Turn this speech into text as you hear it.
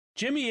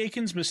Jimmy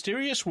Akin's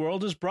Mysterious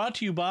World is brought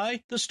to you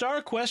by the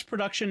Star Quest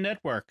Production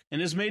Network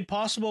and is made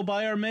possible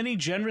by our many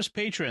generous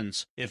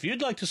patrons. If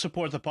you'd like to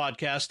support the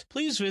podcast,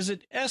 please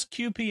visit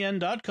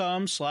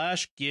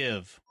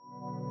sqpn.com/give.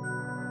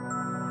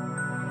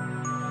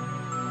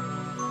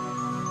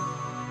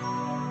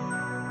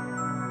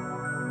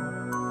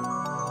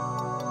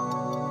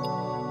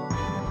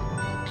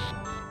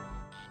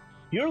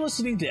 You're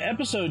listening to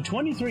episode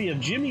 23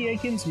 of Jimmy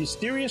Akin's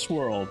Mysterious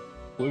World,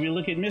 where we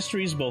look at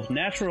mysteries both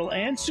natural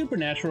and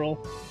supernatural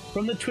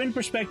from the twin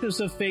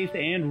perspectives of faith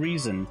and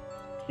reason.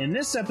 In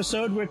this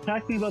episode, we're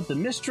talking about the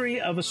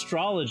mystery of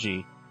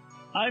astrology.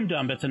 I'm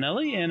Dom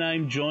Bettinelli, and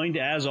I'm joined,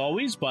 as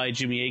always, by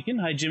Jimmy Akin.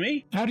 Hi,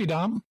 Jimmy. Howdy,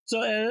 Dom.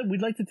 So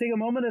we'd like to take a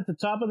moment at the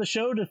top of the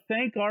show to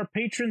thank our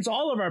patrons,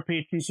 all of our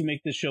patrons who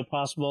make this show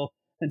possible.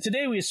 And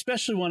today we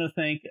especially want to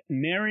thank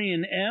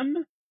Marion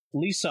M.,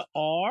 Lisa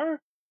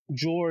R.,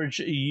 George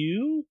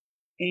U.,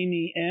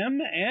 Amy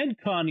M., and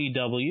Connie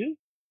W.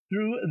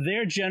 Through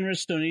their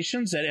generous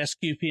donations at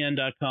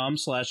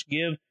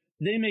sqpn.com/give,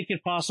 they make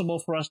it possible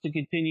for us to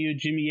continue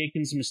Jimmy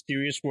Akin's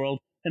Mysterious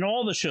World and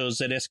all the shows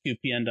at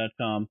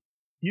sqpn.com.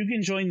 You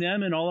can join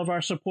them and all of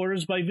our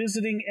supporters by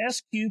visiting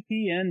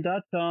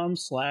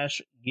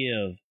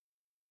sqpn.com/give.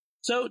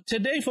 So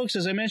today, folks,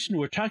 as I mentioned,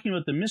 we're talking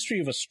about the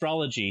mystery of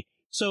astrology.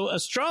 So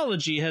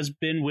astrology has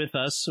been with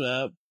us,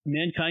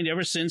 mankind,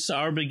 ever since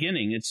our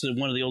beginning. It's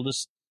one of the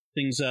oldest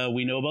things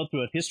we know about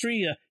throughout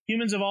history.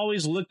 Humans have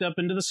always looked up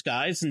into the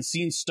skies and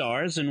seen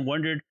stars and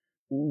wondered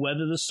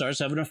whether the stars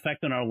have an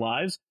effect on our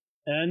lives.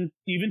 And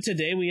even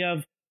today, we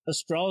have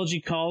astrology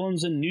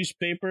columns in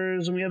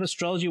newspapers, and we have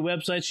astrology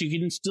websites. You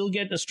can still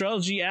get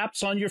astrology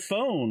apps on your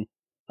phone.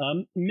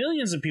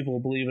 Millions of people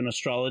believe in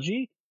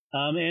astrology,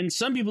 and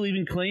some people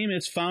even claim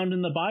it's found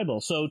in the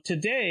Bible. So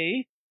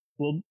today,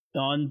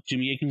 on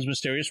Jimmy Akin's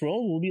Mysterious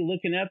World, we'll be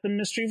looking at the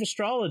mystery of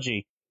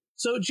astrology.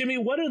 So, Jimmy,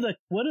 what are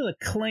the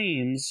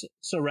claims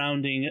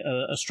surrounding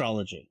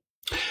astrology?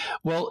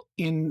 Well,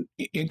 in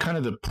kind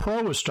of the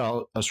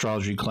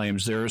pro-astrology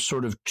claims, there are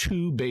sort of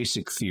two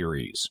basic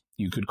theories.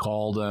 You could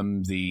call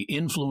them the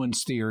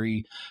influence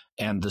theory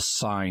and the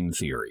sign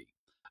theory.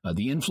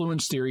 The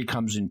influence theory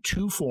comes in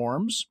two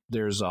forms.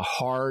 There's a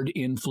hard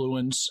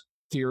influence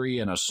theory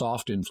and a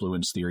soft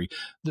influence theory.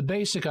 The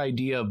basic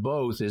idea of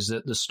both is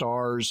that the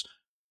stars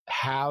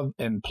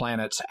and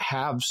planets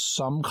have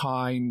some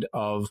kind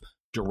of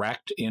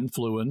direct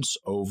influence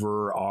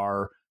over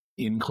our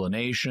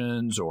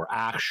inclinations or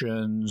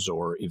actions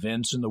or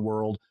events in the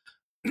world.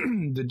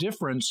 The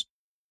difference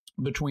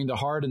between the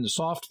hard and the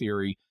soft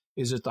theory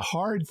is that the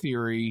hard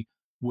theory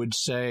would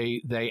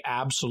say they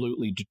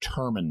absolutely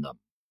determine them.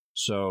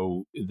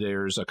 So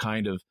there's a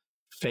kind of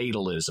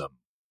fatalism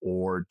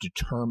or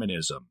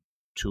determinism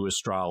to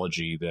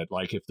astrology that,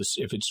 like, if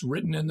it's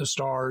written in the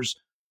stars,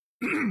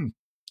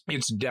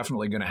 it's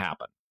definitely going to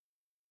happen.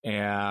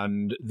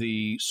 And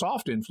the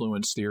soft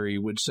influence theory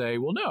would say,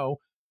 well, no,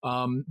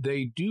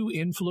 they do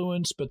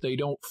influence, but they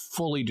don't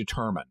fully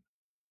determine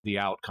the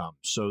outcome.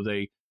 So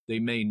they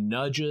may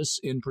nudge us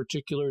in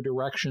particular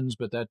directions,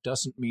 but that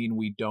doesn't mean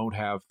we don't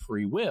have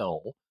free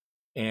will.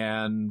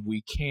 And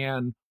we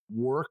can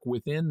work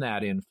within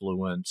that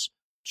influence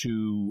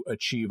to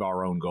achieve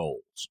our own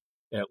goals,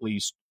 at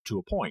least to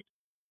a point.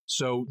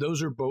 So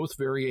those are both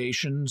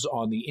variations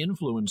on the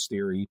influence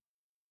theory.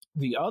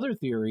 The other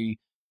theory,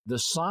 the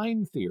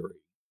sign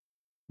theory,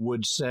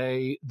 would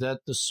say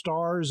that the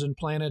stars and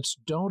planets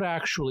don't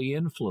actually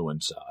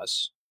influence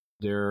us.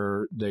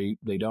 They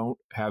don't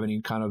have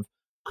any kind of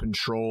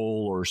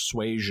control or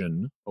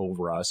suasion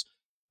over us,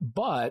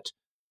 but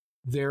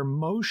their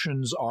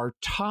motions are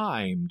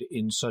timed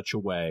in such a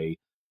way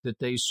that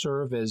they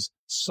serve as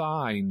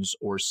signs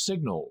or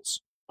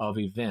signals of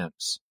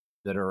events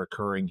that are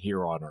occurring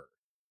here on Earth.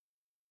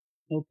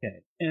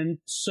 Okay. And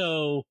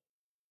so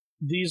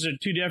these are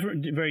two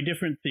very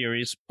different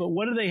theories, but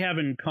what do they have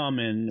in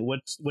common?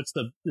 What's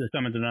the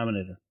common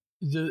denominator?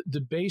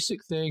 The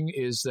basic thing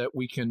is that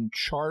we can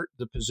chart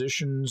the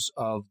positions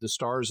of the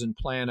stars and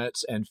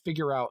planets and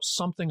figure out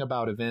something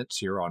about events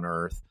here on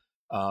Earth,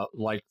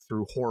 like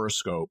through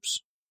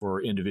horoscopes for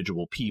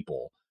individual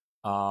people.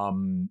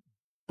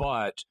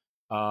 But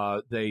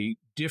they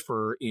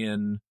differ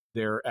in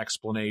their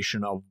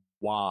explanation of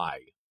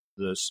why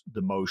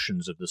the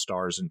motions of the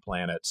stars and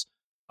planets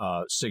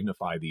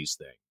signify these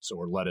things,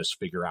 or let us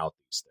figure out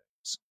these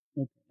things.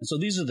 Okay. So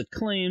these are the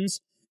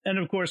claims, and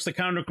of course the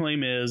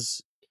counterclaim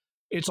is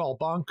it's all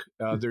bunk.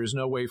 There's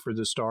no way for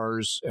the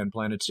stars and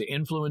planets to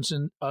influence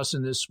us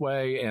in this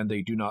way, and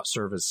they do not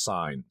serve as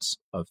signs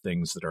of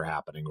things that are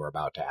happening or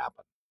about to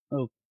happen.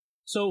 Oh,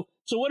 so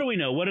what do we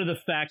know? What are the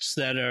facts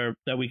that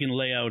we can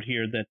lay out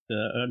here that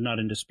are not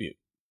in dispute?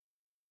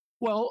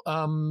 Well,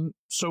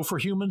 so for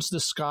humans, the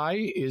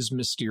sky is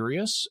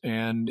mysterious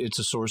and it's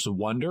a source of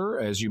wonder.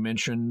 As you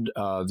mentioned,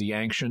 the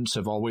ancients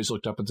have always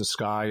looked up at the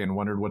sky and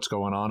wondered what's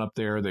going on up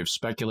there. They've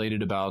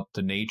speculated about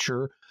the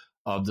nature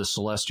of the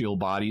celestial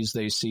bodies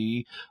they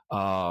see.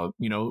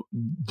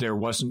 There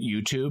wasn't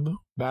YouTube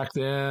back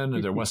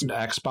then. There wasn't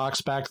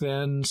Xbox back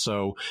then.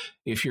 So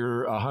if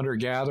you're a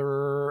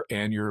hunter-gatherer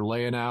and you're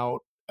laying out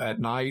at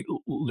night,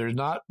 there's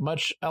not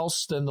much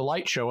else than the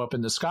light show up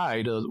in the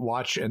sky to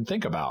watch and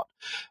think about.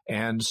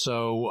 And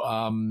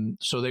so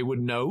they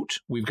would note,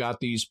 we've got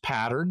these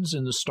patterns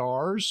in the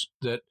stars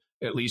that,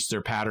 at least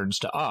they're patterns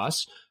to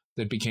us,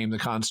 that became the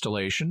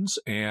constellations.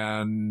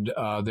 And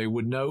they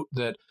would note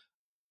that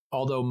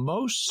although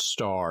most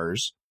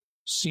stars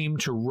seem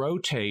to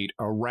rotate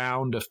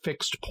around a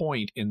fixed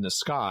point in the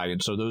sky,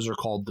 and so those are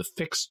called the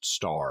fixed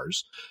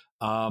stars,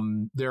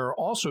 there are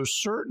also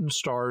certain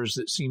stars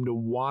that seem to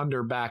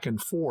wander back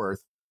and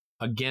forth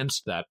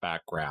against that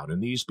background.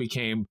 And these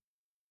became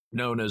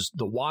known as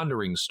the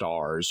wandering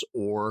stars,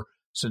 or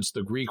since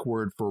the Greek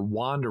word for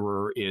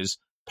wanderer is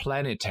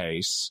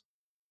planetes,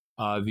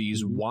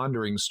 these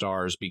wandering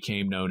stars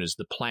became known as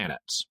the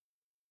planets.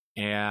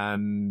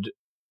 And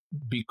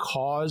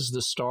because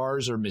the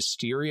stars are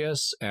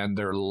mysterious and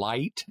they're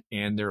light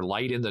in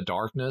the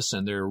darkness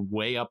and they're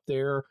way up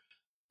there,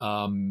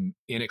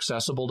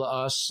 inaccessible to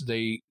us,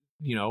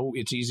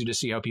 it's easy to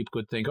see how people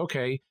could think,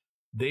 okay,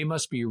 they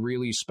must be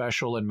really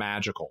special and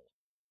magical.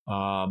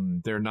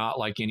 They're not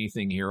like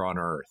anything here on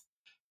Earth.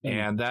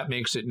 And that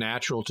makes it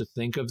natural to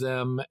think of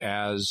them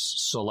as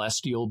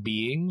celestial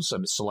beings.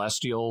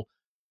 Celestial,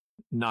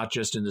 not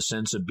just in the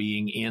sense of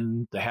being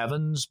in the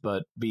heavens,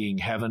 but being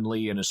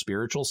heavenly in a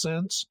spiritual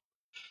sense.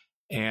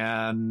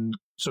 And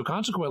so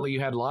consequently,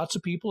 you had lots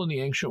of people in the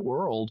ancient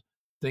world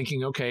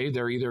thinking, okay,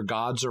 they're either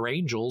gods or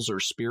angels or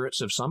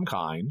spirits of some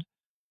kind.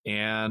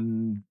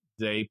 And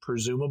they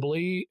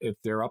presumably, if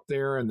they're up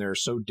there and they're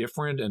so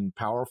different and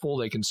powerful,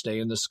 they can stay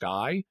in the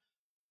sky,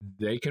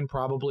 they can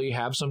probably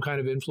have some kind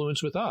of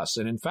influence with us.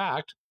 And in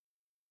fact,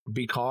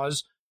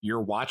 because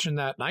you're watching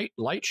that night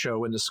light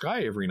show in the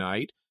sky every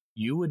night,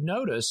 you would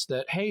notice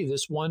that, hey,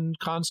 this one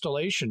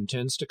constellation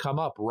tends to come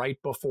up right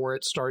before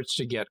it starts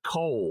to get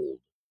cold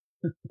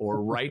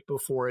or right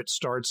before it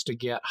starts to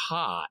get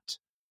hot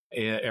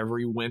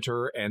every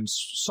winter and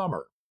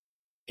summer.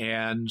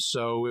 And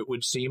so it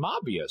would seem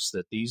obvious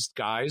that these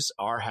guys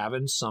are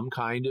having some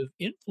kind of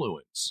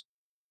influence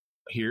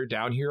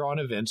down here on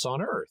events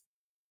on Earth.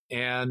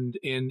 And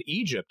in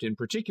Egypt in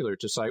particular,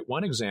 to cite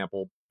one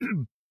example,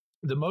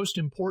 the most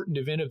important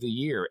event of the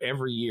year,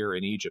 every year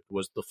in Egypt,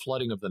 was the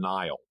flooding of the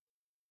Nile.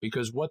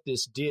 Because what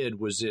this did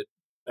was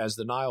as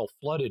the Nile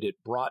flooded,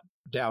 it brought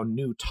down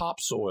new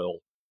topsoil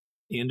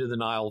into the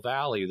Nile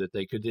Valley that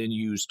they could then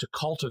use to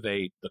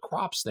cultivate the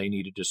crops they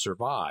needed to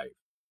survive.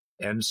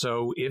 And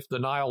so if the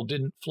Nile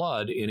didn't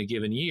flood in a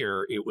given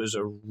year, it was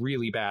a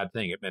really bad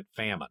thing. It meant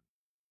famine.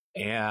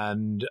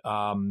 And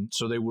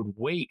so they would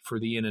wait for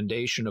the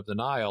inundation of the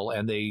Nile,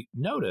 and they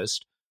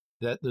noticed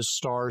that the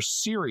star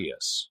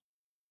Sirius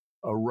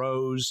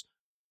arose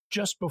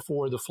just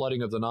before the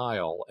flooding of the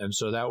Nile. And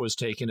so that was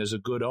taken as a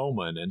good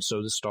omen. And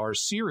so the star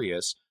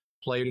Sirius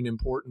played an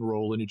important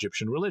role in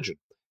Egyptian religion.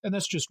 And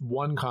that's just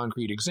one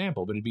concrete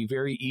example, but it'd be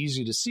very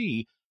easy to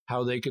see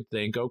how they could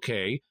think,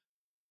 okay,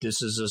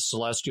 this is a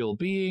celestial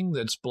being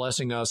that's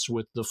blessing us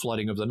with the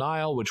flooding of the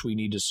Nile, which we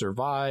need to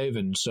survive.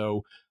 And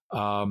so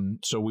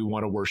we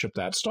want to worship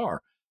that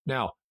star.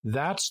 Now,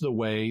 that's the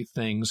way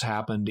things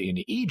happened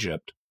in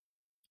Egypt,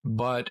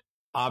 but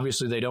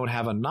obviously they don't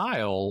have a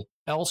Nile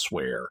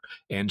elsewhere,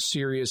 and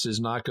Sirius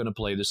is not going to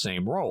play the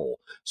same role.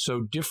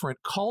 So different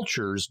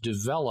cultures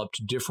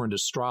developed different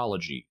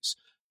astrologies.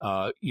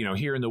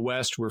 Here in the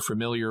West, we're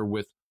familiar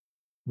with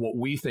what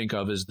we think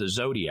of as the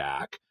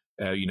zodiac,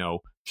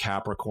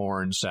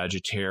 Capricorn,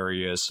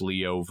 Sagittarius,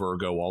 Leo,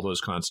 Virgo, all those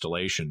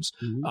constellations.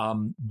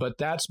 But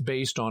that's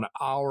based on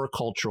our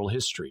cultural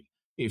history.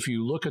 If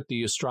you look at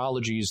the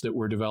astrologies that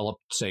were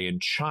developed, say, in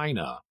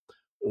China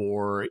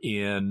or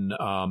in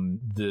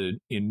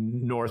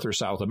North or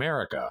South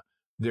America,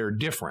 they're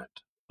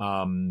different.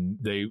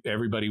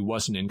 Everybody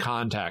wasn't in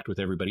contact with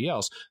everybody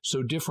else,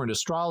 so different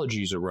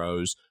astrologies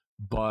arose.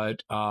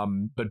 But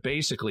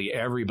basically,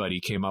 everybody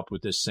came up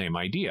with this same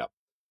idea.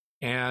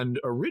 And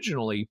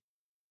originally,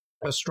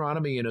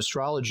 astronomy and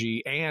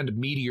astrology and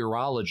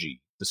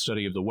meteorology, the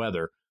study of the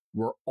weather,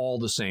 were all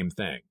the same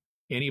thing.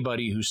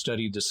 Anybody who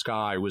studied the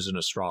sky was an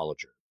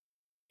astrologer.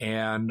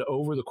 And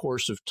over the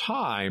course of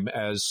time,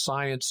 as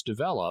science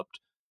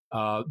developed,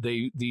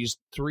 these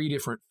three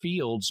different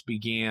fields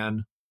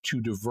began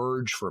to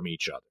diverge from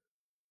each other.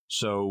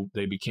 So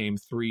they became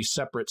three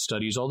separate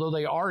studies, although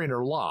they are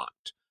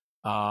interlocked.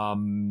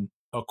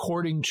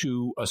 According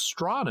to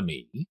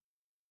astronomy,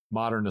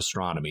 modern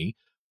astronomy,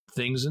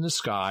 things in the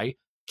sky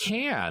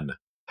can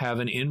have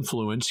an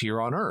influence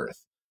here on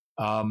Earth.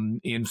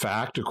 In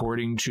fact,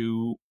 according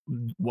to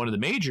one of the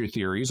major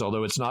theories,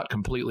 although it's not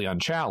completely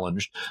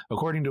unchallenged,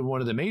 according to one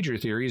of the major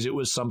theories, it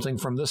was something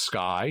from the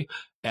sky,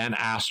 an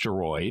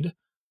asteroid,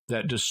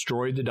 that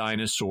destroyed the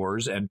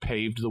dinosaurs and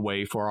paved the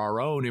way for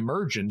our own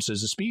emergence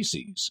as a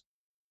species.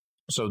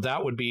 So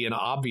that would be an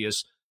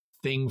obvious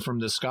thing from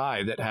the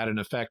sky that had an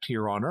effect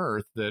here on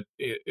Earth, that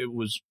it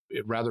was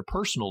rather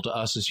personal to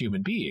us as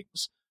human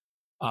beings.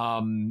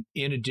 In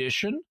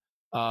addition,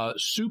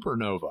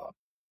 supernova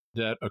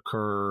that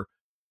occur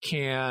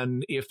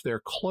can, if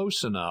they're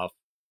close enough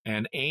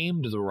and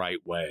aimed the right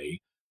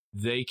way,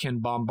 they can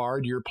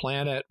bombard your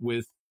planet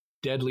with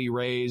deadly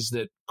rays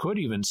that could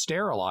even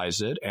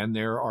sterilize it. And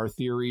there are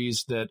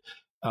theories that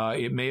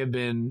it may have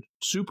been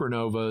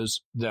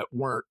supernovas that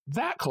weren't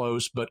that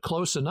close, but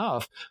close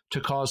enough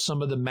to cause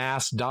some of the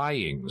mass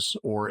dyings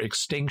or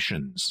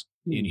extinctions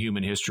in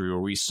human history, where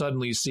we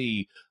suddenly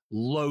see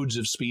loads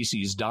of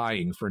species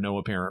dying for no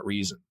apparent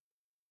reason.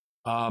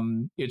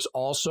 It's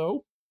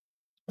also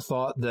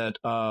thought that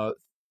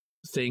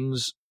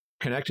things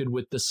connected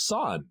with the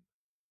sun,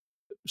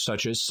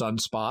 such as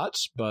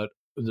sunspots, but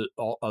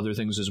all other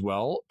things as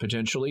well,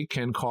 potentially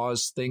can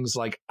cause things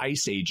like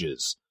ice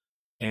ages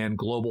and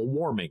global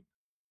warming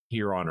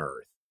here on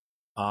Earth.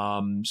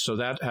 So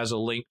that has a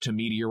link to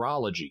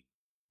meteorology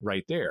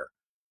right there.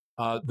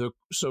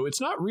 So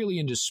it's not really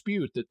in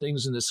dispute that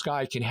things in the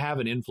sky can have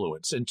an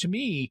influence. And to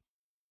me,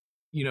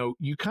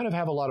 you kind of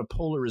have a lot of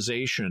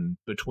polarization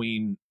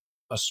between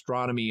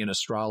astronomy and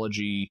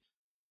astrology,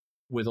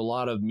 with a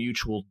lot of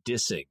mutual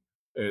dissing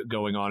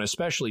going on,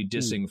 especially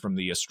dissing from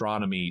the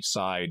astronomy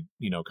side,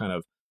 kind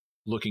of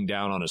looking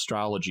down on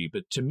astrology.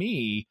 But to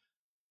me,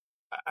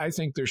 I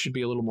think there should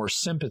be a little more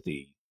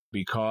sympathy,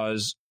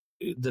 because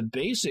the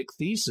basic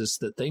thesis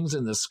that things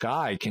in the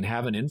sky can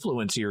have an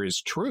influence here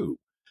is true.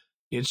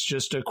 It's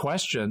just a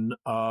question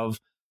of,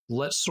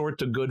 let's sort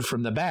the good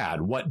from the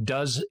bad. What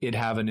does it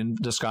have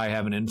the sky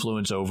have an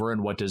influence over,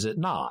 and what does it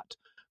not?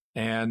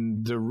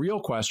 And the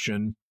real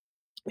question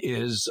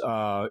is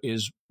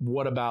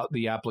what about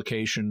the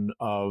application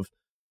of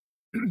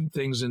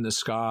things in the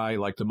sky,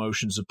 like the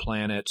motions of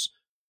planets,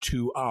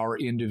 to our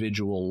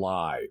individual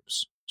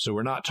lives? So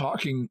we're not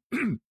talking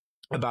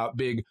about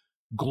big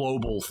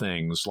global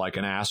things like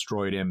an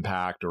asteroid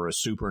impact or a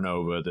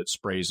supernova that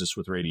sprays us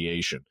with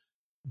radiation.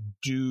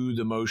 Do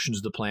the motions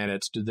of the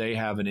planets, do they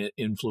have an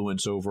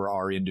influence over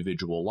our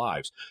individual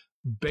lives?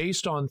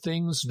 Based on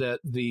things that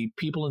the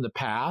people in the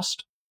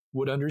past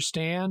would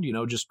understand,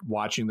 just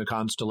watching the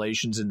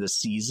constellations and the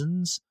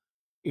seasons,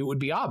 it would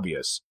be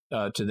obvious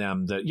to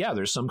them that, yeah,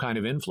 there's some kind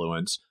of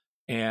influence.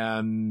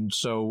 And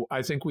so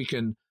I think we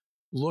can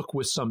look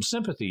with some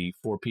sympathy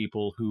for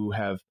people who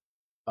have,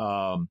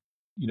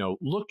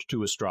 looked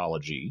to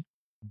astrology,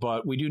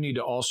 but we do need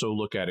to also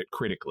look at it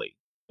critically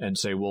and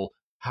say, well,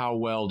 how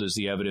well does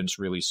the evidence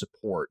really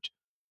support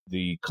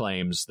the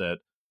claims that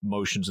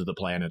motions of the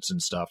planets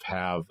and stuff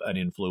have an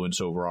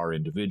influence over our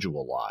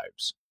individual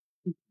lives?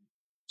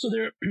 So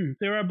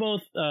there are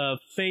both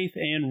faith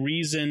and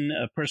reason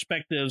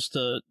perspectives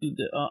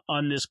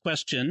on this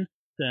question.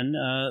 Then,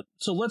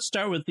 so let's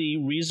start with the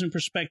reason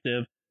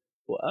perspective.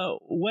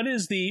 What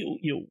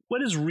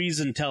does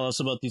reason tell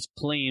us about these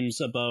claims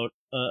about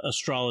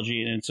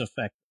astrology and its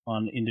effect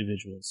on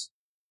individuals?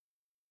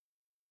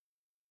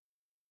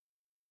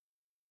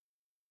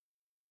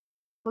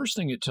 First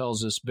thing it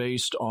tells us,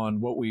 based on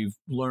what we've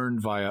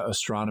learned via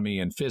astronomy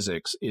and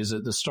physics, is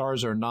that the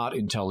stars are not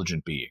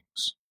intelligent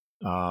beings.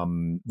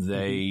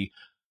 They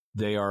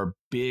are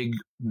big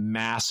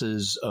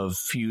masses of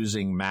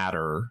fusing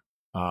matter,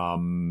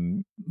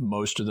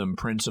 most of them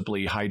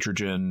principally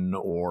hydrogen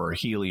or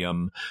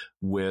helium,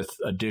 with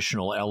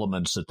additional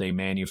elements that they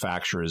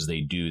manufacture as they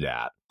do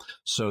that.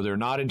 So they're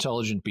not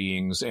intelligent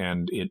beings,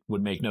 and it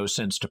would make no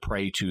sense to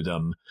pray to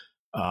them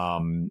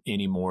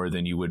any more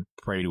than you would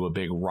pray to a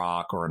big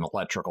rock or an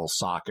electrical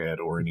socket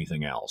or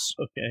anything else.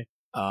 Okay.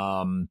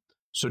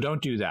 So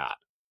don't do that.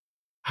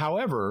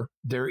 However,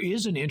 there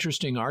is an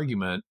interesting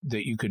argument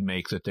that you could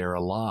make that they're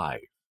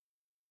alive.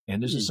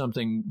 And this is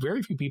something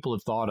very few people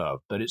have thought of,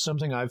 but it's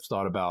something I've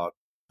thought about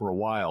for a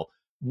while.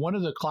 One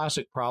of the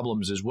classic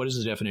problems is, what is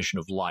the definition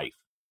of life?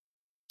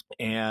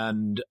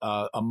 And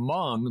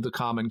among the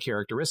common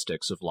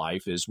characteristics of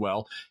life is,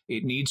 well,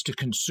 it needs to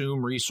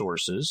consume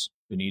resources.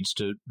 It needs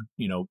to,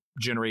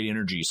 generate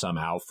energy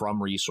somehow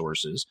from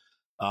resources.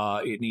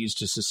 It needs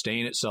to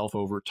sustain itself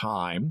over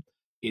time.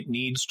 It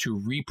needs to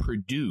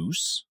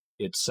reproduce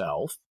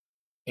itself,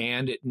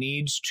 and it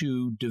needs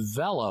to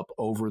develop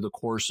over the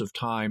course of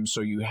time.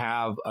 So you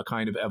have a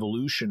kind of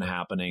evolution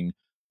happening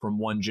from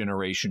one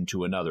generation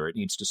to another. It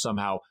needs to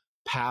somehow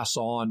pass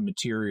on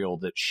material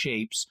that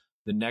shapes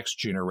the next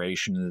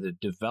generation and that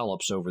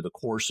develops over the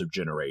course of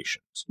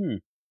generations.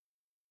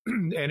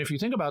 And if you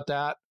think about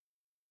that,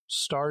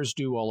 stars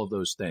do all of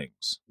those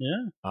things.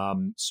 Yeah.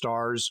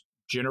 Stars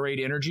generate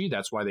energy.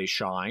 That's why they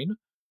shine.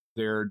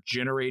 They're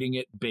generating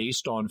it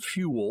based on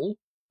fuel,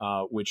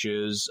 which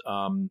is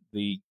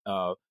the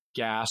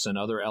gas and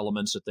other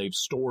elements that they've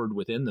stored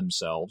within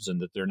themselves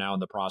and that they're now in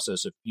the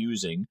process of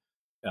fusing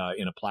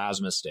in a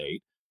plasma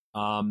state.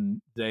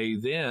 They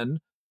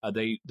then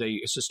they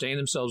sustain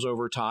themselves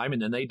over time, and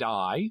then they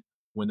die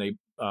when they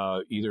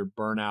either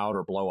burn out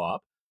or blow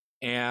up.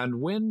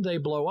 And when they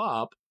blow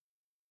up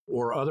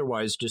or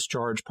otherwise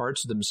discharge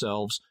parts of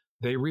themselves,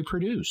 they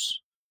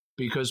reproduce,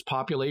 because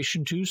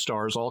population 2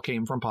 stars all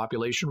came from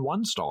population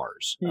 1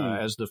 stars.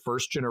 As the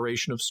first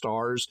generation of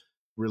stars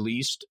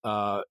released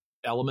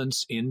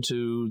elements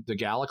into the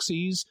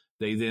galaxies.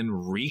 They then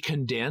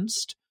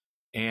recondensed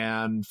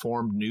and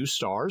formed new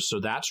stars. So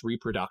that's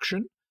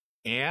reproduction.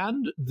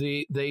 And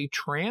they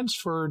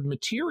transferred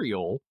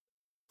material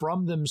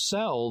from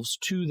themselves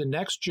to the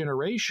next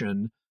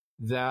generation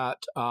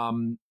that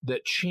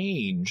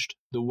changed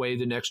the way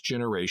the next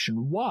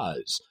generation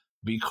was,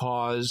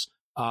 because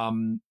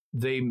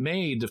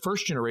the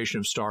first generation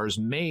of stars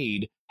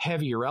made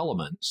heavier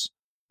elements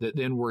that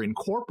then were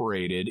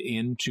incorporated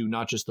into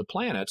not just the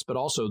planets, but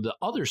also the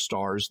other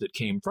stars that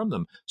came from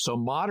them. So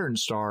modern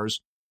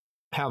stars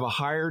have a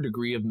higher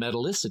degree of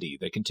metallicity.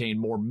 They contain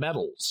more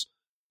metals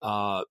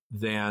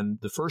than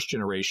the first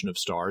generation of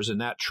stars, and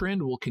that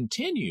trend will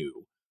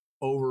continue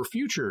over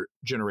future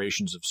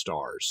generations of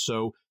stars.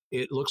 So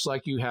it looks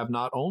like you have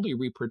not only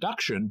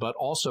reproduction, but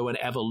also an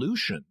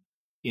evolution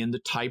in the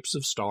types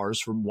of stars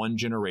from one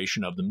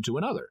generation of them to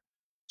another.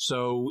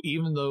 So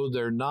even though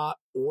they're not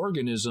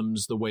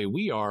organisms the way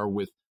we are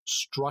with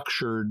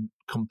structured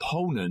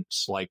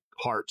components like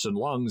hearts and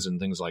lungs and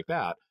things like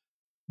that,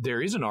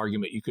 there is an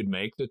argument you could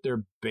make that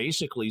they're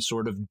basically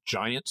sort of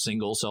giant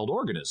single-celled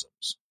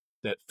organisms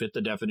that fit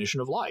the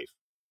definition of life.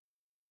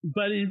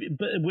 But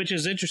which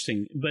is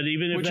interesting. But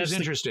even if that's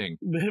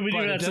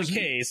the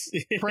case,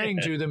 praying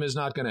to them is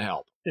not going to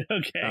help.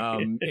 Okay.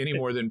 Any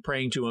more than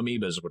praying to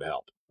amoebas would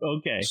help.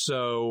 Okay.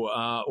 So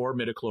or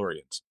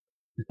midichlorians.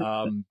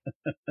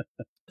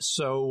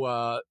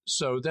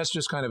 So that's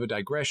just kind of a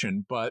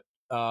digression. But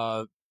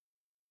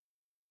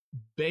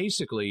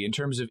basically, in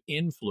terms of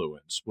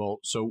influence,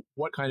 so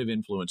what kind of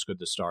influence could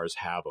the stars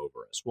have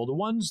over us? Well, the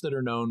ones that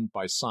are known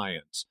by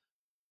science,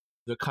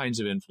 the kinds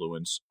of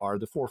influence are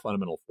the four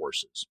fundamental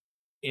forces.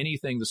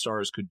 Anything the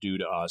stars could do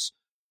to us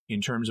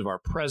in terms of our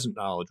present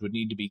knowledge would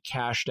need to be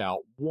cashed out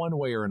one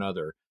way or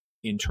another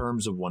in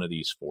terms of one of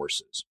these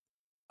forces.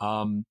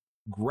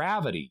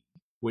 Gravity,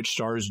 which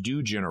stars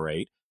do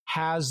generate,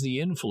 has the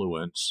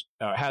influence,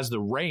 has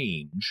the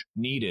range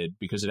needed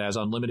because it has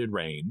unlimited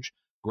range.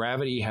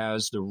 Gravity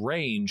has the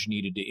range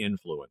needed to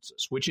influence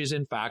us, which is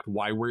in fact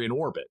why we're in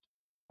orbit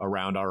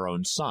around our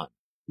own sun.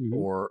 Mm-hmm.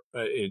 Or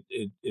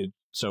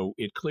so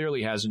it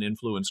clearly has an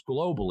influence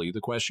globally.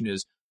 The question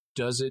is,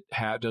 does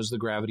the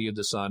gravity of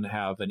the sun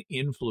have an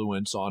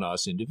influence on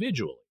us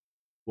individually?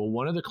 Well,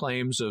 one of the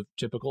claims of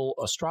typical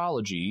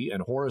astrology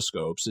and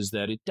horoscopes is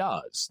that it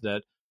does,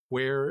 that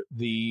where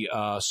the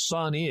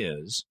sun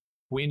is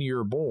when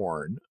you're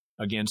born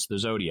against the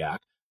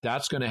zodiac,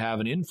 that's going to have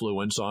an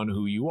influence on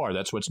who you are.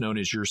 That's what's known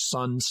as your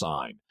sun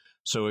sign.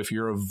 So if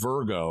you're a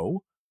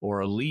Virgo or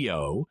a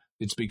Leo,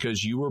 it's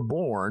because you were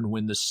born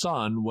when the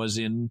sun was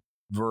in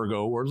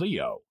Virgo or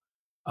Leo.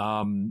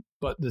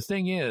 But the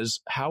thing is,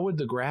 how would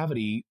the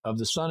gravity of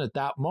the sun at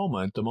that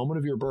moment, the moment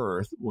of your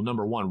birth, well,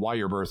 number one, why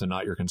your birth and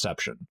not your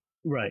conception?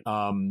 Right.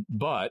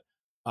 But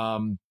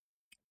how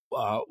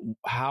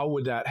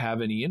would that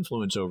have any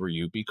influence over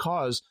you?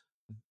 Because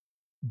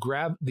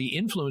the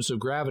influence of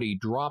gravity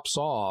drops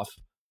off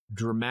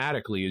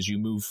dramatically as you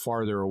move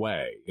farther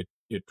away.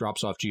 It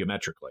drops off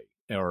geometrically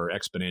or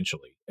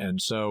exponentially. And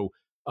so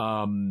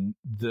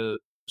the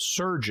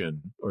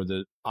surgeon or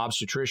the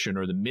obstetrician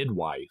or the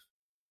midwife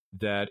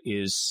that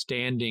is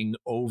standing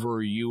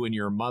over you and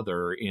your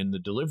mother in the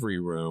delivery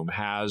room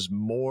has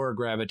more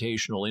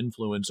gravitational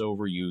influence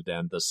over you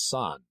than the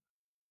sun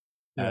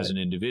as an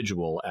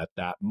individual at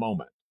that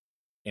moment.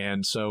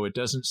 And so it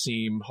doesn't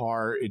seem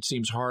hard. It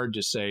seems hard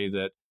to say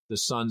that the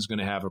sun's going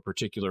to have a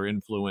particular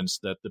influence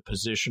that the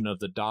position of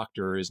the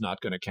doctor is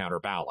not going to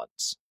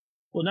counterbalance.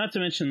 Well, not to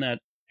mention that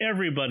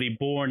everybody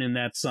born in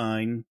that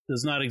sign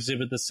does not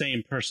exhibit the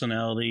same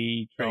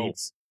personality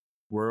traits.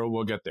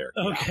 We'll get there.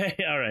 Okay,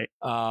 yeah. All right.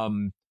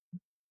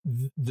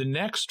 The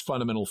next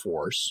fundamental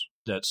force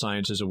that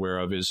science is aware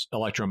of is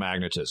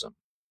electromagnetism.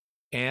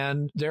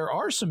 And there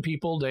are some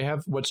people, they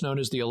have what's known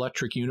as the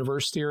electric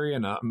universe theory,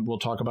 and we'll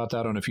talk about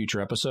that on a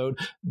future episode.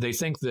 They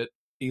think that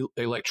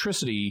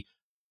electricity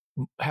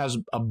has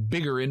a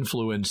bigger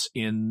influence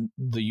in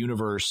the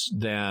universe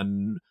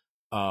than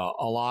a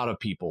lot of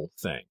people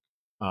think.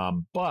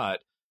 But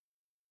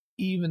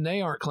even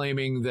they aren't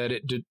claiming that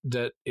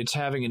that it's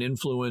having an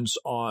influence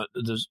on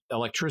the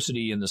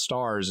electricity in the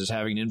stars is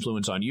having an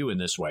influence on you in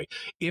this way.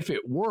 If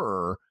it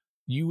were,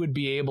 you would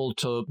be able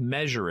to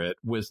measure it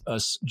with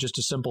just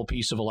a simple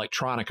piece of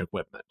electronic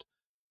equipment.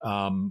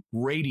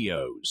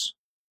 Radios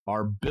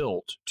are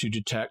built to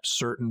detect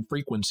certain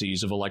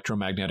frequencies of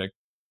electromagnetic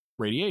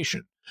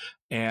radiation.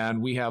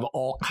 And we have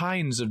all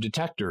kinds of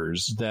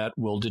detectors that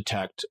will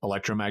detect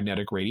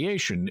electromagnetic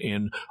radiation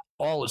in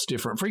all its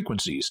different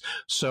frequencies.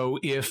 So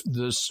if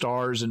the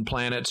stars and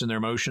planets and their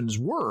motions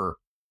were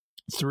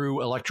through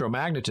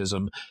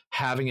electromagnetism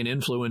having an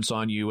influence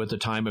on you at the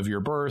time of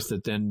your birth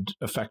that then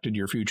affected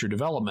your future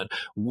development,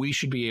 we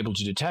should be able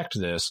to detect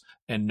this,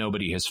 and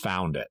nobody has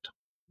found it.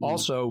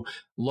 Also,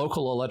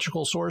 local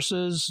electrical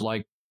sources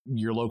like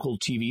your local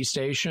TV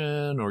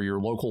station or your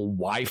local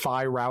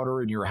Wi-Fi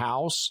router in your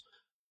house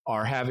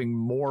are having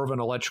more of an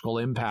electrical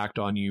impact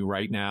on you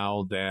right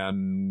now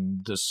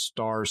than the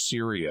star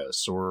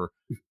Sirius or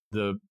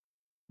the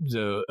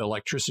the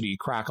electricity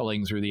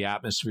crackling through the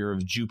atmosphere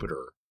of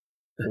Jupiter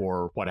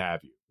or what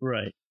have you.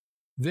 Right.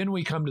 Then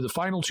we come to the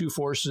final two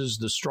forces,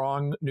 the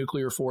strong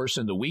nuclear force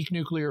and the weak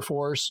nuclear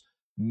force.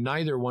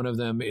 Neither one of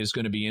them is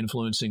going to be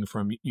influencing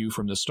you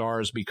from the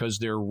stars because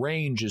their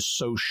range is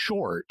so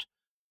short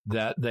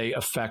that they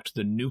affect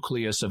the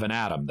nucleus of an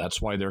atom.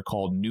 That's why they're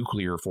called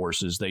nuclear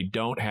forces. They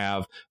don't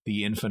have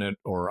the infinite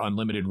or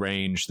unlimited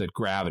range that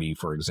gravity,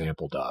 for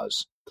example,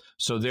 does.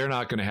 So they're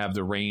not going to have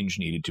the range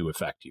needed to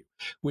affect you,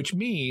 which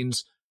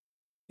means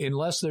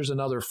unless there's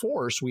another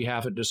force we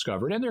haven't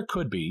discovered, and there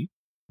could be,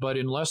 but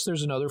unless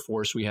there's another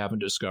force we haven't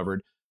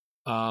discovered,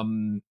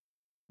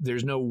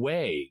 there's no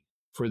way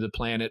for the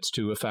planets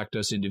to affect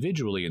us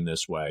individually in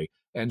this way.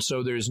 And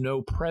so there's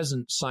no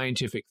present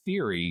scientific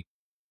theory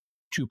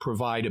to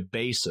provide a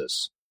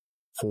basis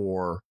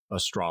for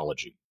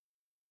astrology.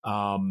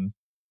 Now,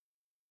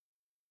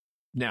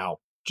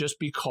 just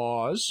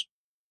because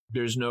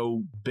there's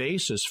no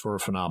basis for a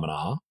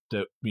phenomena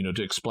that,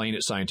 to explain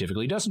it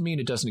scientifically doesn't mean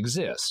it doesn't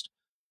exist.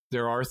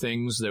 There are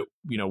things that,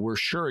 we're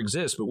sure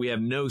exist, but we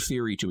have no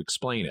theory to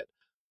explain it.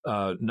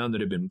 None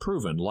that have been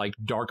proven, like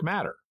dark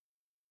matter.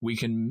 We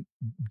can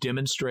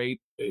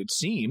demonstrate, it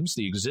seems,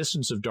 the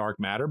existence of dark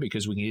matter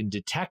because we can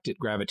detect it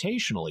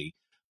gravitationally,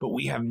 but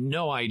we have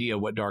no idea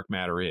what dark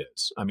matter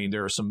is. I mean,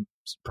 there are some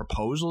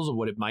proposals of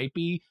what it might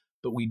be,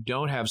 but we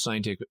don't have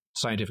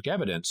scientific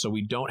evidence, so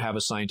we don't have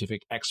a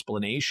scientific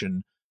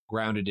explanation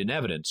grounded in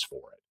evidence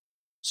for it.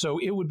 So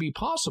it would be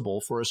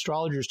possible for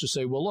astrologers to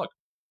say, well, look,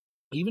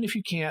 even if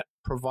you can't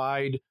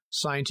provide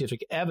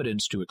scientific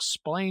evidence to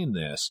explain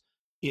this,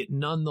 it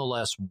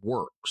nonetheless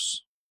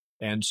works.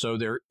 And so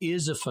there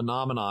is a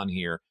phenomenon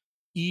here,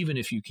 even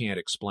if you can't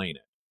explain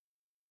it.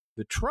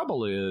 The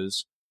trouble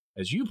is,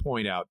 as you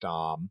point out,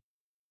 Dom,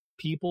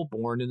 people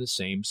born in the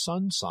same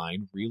sun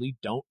sign really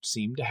don't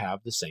seem to have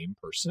the same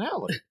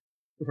personality.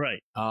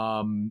 Right.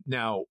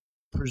 Now,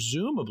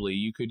 presumably,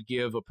 you could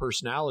give a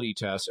personality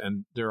test,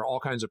 and there are all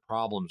kinds of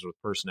problems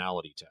with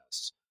personality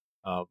tests.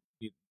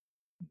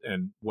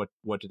 And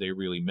what do they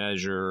really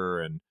measure?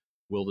 And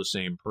will the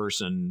same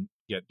person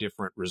get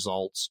different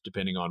results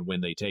depending on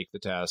when they take the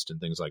test and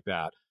things like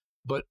that?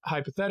 But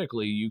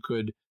hypothetically, you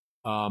could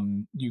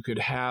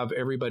have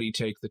everybody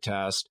take the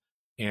test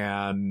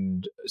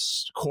and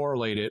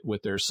correlate it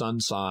with their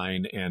sun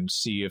sign and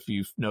see if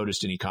you've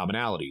noticed any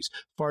commonalities.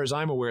 As far as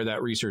I'm aware,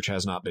 that research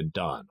has not been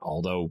done,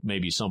 although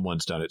maybe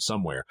someone's done it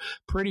somewhere.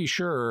 Pretty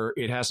sure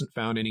it hasn't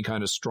found any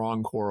kind of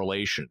strong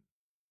correlation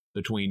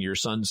between your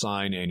sun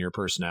sign and your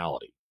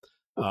personality.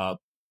 And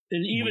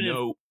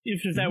even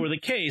if that were the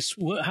case,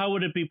 how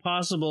would it be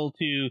possible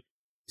to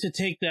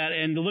take that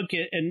and look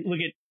at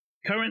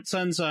current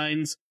sun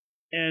signs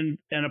and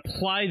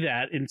apply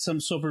that in some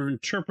sort of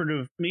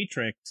interpretive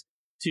matrix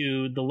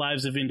to the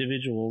lives of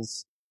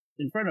individuals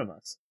in front of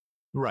us?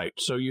 Right.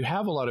 So you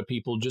have a lot of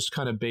people just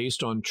kind of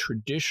based on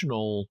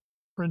traditional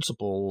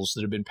principles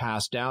that have been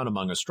passed down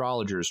among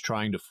astrologers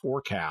trying to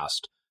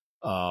forecast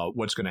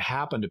what's going to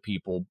happen to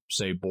people,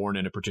 say, born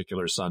in a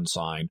particular sun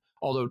sign.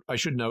 Although I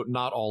should note,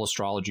 not all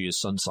astrology is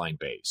sun sign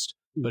based,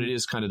 but it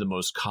is kind of the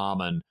most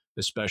common,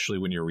 especially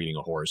when you're reading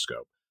a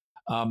horoscope.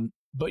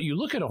 But you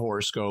look at a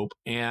horoscope,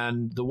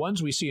 and the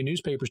ones we see in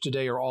newspapers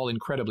today are all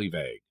incredibly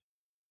vague.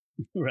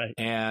 Right.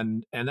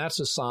 And that's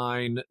a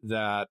sign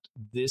that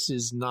this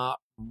is not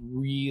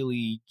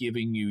really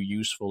giving you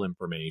useful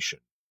information.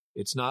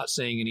 It's not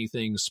saying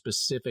anything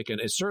specific, and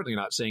it's certainly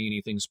not saying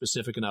anything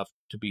specific enough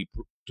to be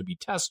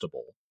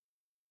testable.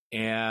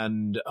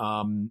 And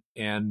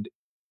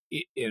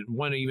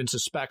one even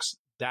suspects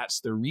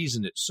that's the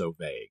reason it's so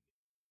vague,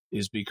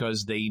 is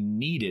because they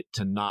need it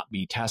to not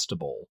be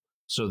testable,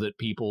 so that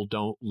people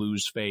don't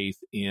lose faith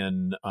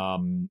in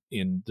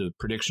the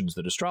predictions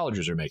that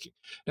astrologers are making.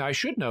 Now, I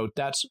should note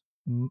that's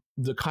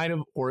the kind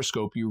of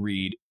horoscope you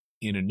read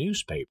in a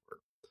newspaper,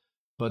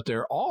 but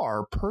there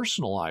are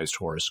personalized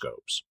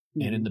horoscopes.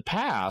 Mm-hmm. And in the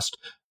past,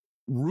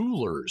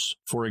 rulers,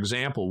 for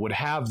example, would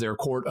have their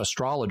court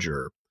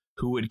astrologer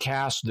who would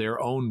cast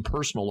their own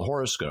personal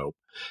horoscope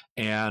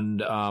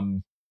and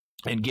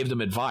give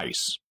them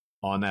advice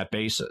on that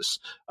basis.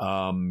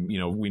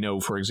 We know,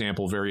 for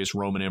example, various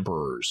Roman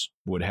emperors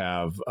would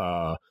have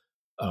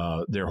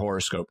their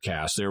horoscope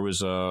cast. There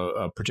was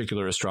a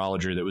particular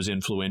astrologer that was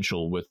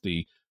influential with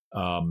the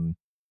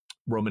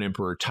Roman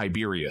Emperor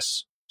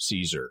Tiberius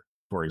Caesar,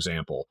 for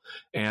example.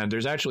 And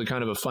there's actually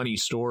kind of a funny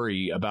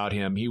story about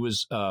him. He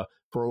was,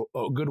 for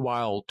a good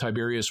while,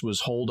 Tiberius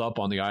was holed up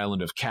on the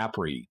island of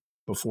Capri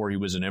before he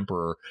was an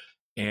emperor.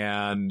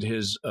 And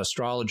his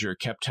astrologer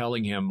kept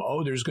telling him,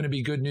 "Oh, there's going to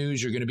be good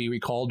news. You're going to be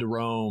recalled to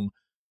Rome."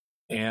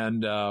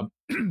 And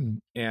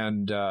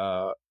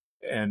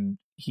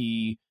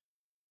he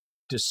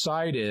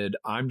decided,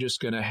 I'm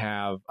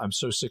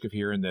so sick of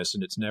hearing this,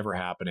 and it's never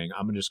happening.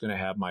 I'm just going to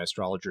have my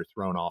astrologer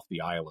thrown off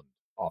the island,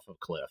 off a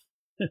cliff.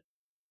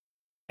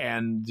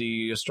 And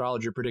the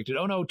astrologer predicted,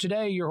 "Oh no,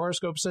 today your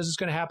horoscope says it's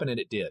going to happen," and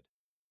it did.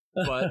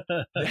 But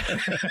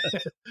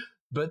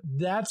but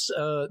that's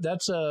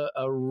a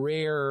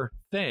rare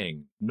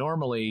thing.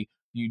 Normally,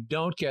 you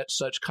don't get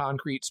such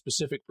concrete,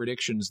 specific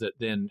predictions that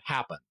then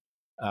happen.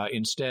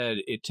 Instead,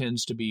 it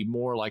tends to be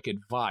more like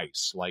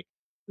advice, like,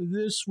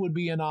 this would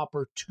be an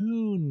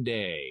opportune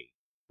day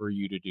for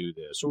you to do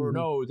this, or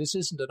no, this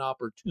isn't an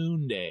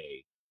opportune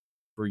day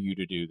for you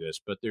to do this,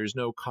 but there's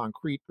no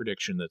concrete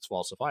prediction that's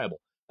falsifiable.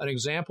 An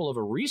example of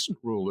a recent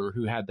ruler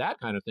who had that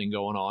kind of thing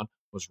going on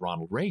was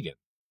Ronald Reagan.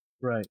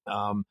 Right.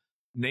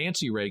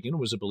 Nancy Reagan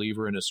was a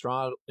believer in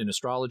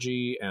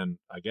astrology, and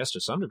I guess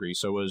to some degree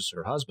so was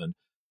her husband.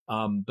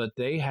 But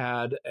they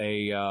had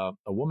a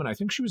woman, I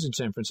think she was in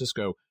San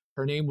Francisco.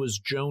 Her name was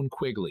Joan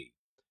Quigley,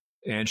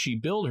 and she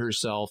billed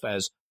herself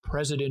as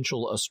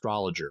presidential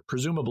astrologer,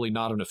 presumably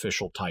not an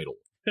official title.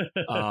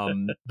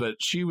 But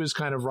she was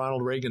kind of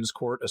Ronald Reagan's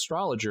court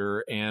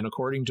astrologer, and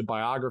according to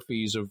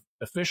biographies of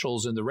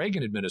officials in the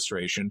Reagan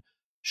administration,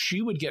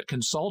 she would get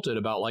consulted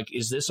about, like,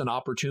 is this an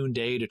opportune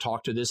day to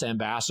talk to this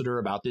ambassador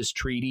about this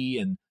treaty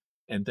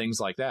and things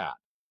like that.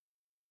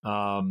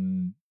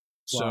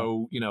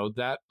 So,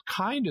 that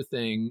kind of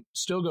thing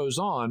still goes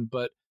on,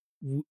 but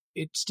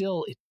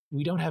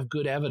we don't have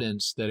good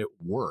evidence that it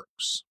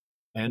works.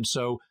 And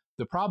so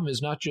the problem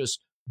is not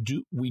just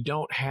we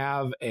don't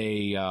have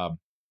a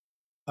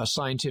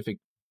scientific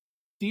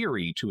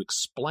theory to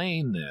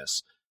explain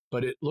this,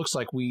 but it looks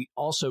like we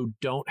also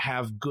don't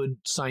have good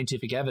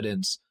scientific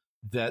evidence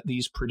that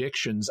these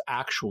predictions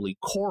actually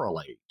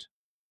correlate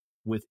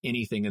with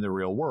anything in the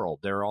real world.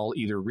 They're all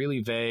either really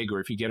vague, or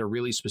if you get a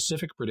really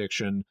specific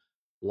prediction,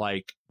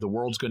 like the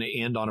world's going to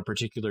end on a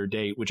particular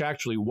date, which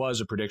actually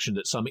was a prediction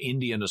that some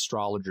Indian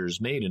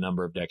astrologers made a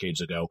number of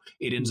decades ago,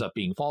 it ends up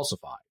being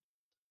falsified.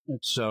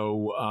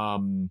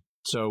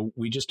 So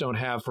we just don't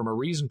have, from a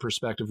reason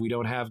perspective, we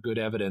don't have good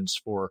evidence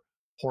for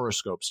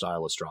horoscope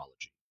style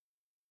astrology.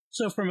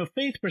 So from a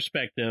faith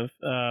perspective,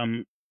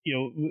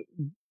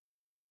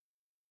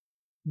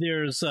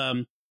 there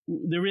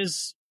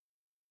is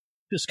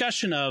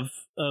discussion of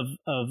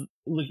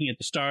looking at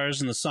the stars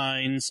and the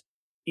signs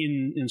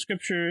in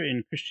Scripture,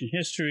 in Christian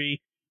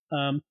history.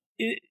 I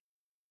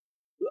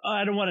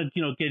don't want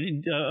to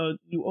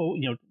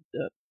get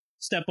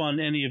step on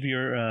any of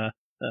your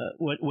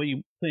what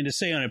you plan to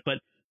say on it, but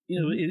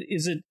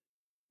is it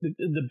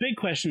the big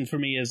question for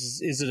me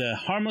is it a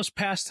harmless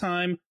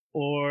pastime,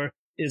 or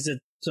is it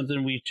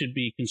something we should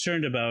be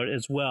concerned about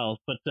as well?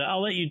 But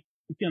I'll let you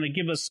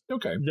give us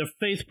the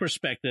faith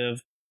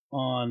perspective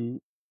on.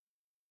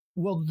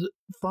 Well,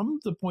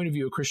 from the point of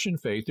view of Christian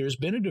faith, there's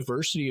been a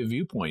diversity of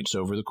viewpoints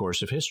over the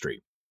course of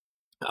history.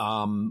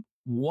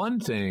 One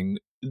thing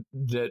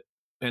that,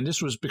 and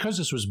this was because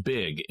this was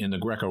big in the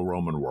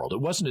Greco-Roman world.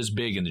 It wasn't as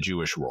big in the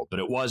Jewish world,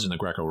 but it was in the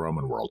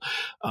Greco-Roman world.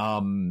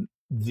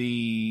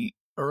 The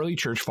early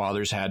church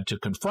fathers had to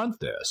confront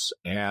this.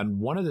 And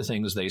one of the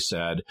things they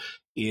said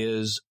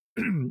is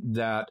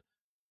that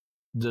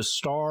the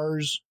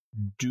stars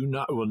do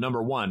not, well,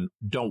 number one,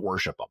 don't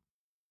worship them.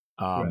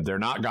 Right. They're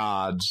not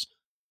gods.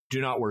 Do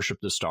not worship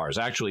the stars.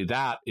 Actually,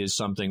 that is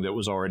something that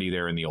was already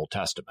there in the Old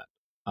Testament.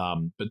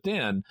 But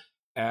then,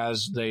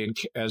 as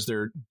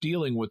they're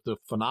dealing with the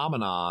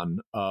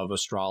phenomenon of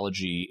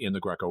astrology in the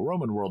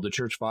Greco-Roman world, the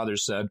church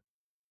fathers said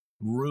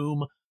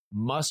room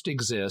must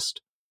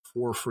exist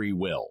for free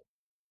will.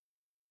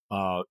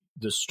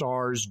 The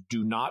stars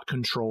do not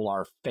control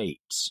our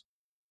fates.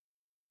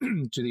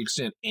 To the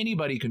extent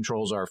anybody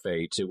controls our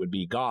fates, it would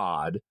be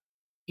God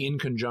in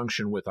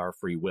conjunction with our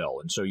free will.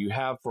 And so you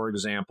have, for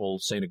example,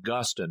 St.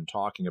 Augustine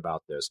talking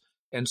about this.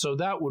 And so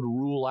that would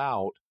rule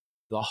out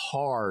the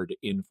hard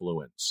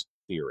influence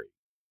theory,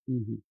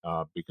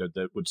 because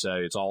that would say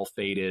it's all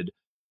fated.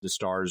 The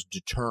stars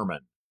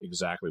determine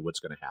exactly what's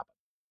going to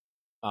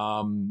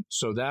happen.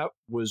 So that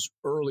was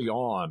early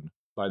on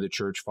by the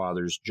church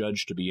fathers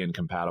judged to be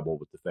incompatible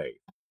with the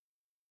faith.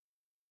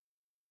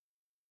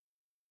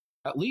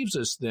 That leaves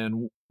us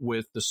then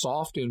with the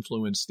soft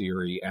influence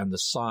theory and the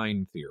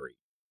sign theory.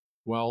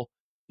 Well,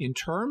 in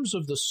terms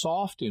of the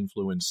soft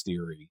influence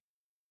theory,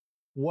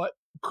 what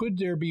could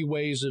there be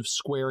ways of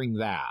squaring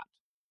that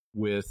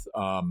with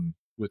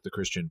the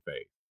Christian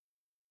faith?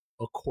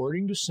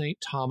 According to St.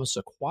 Thomas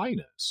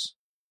Aquinas,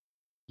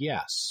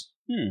 yes.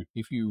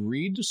 If you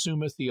read the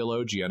Summa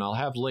Theologia, and I'll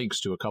have links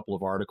to a couple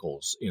of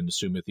articles in the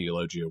Summa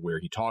Theologia where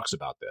he talks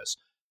about this,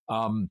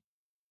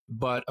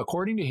 but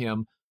according to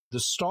him, the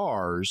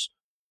stars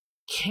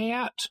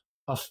can't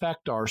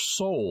affect our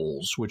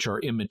souls, which are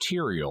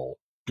immaterial,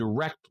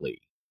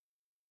 directly,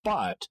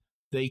 but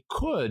they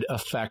could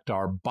affect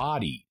our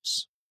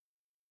bodies.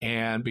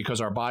 And because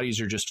our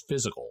bodies are just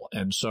physical.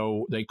 And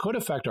so they could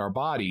affect our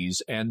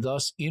bodies and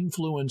thus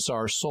influence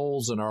our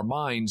souls and our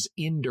minds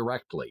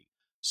indirectly,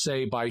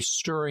 say by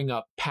stirring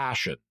up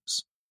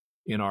passions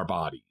in our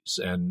bodies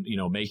and,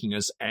 making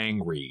us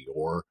angry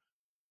or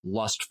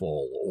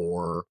lustful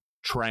or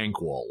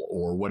tranquil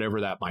or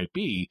whatever that might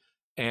be.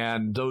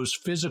 And those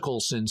physical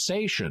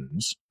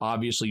sensations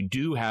obviously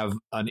do have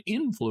an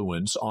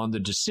influence on the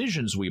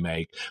decisions we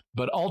make,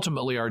 but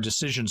ultimately our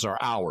decisions are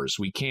ours.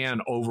 We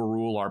can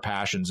overrule our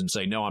passions and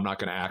say, no, I'm not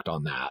going to act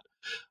on that.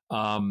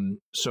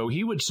 So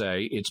he would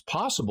say it's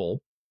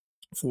possible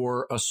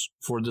for us,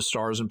 for the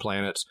stars and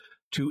planets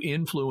to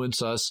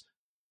influence us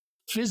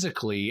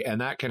physically, and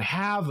that can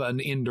have an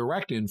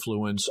indirect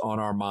influence on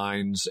our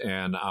minds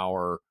and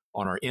on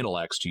our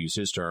intellects, to use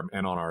his term,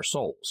 and on our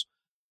souls.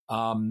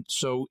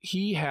 So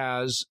he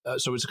has,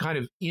 so it's a kind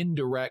of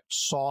indirect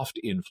soft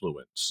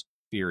influence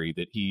theory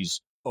that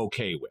he's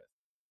okay with.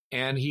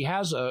 And he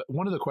has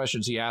one of the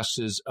questions he asks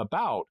is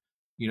about,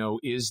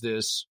 is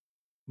this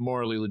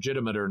morally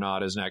legitimate or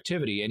not as an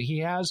activity? And he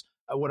has,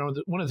 one of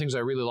the things I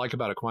really like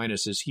about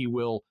Aquinas is he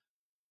will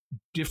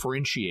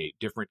differentiate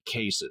different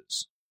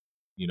cases.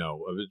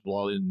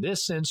 Well, in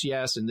this sense,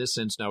 yes. In this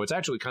sense, no. It's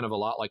actually kind of a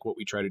lot like what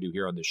we try to do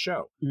here on this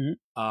show.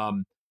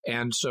 Mm-hmm.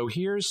 And so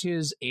here's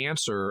his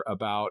answer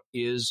about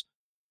is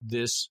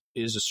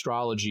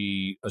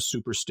astrology a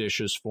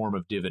superstitious form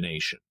of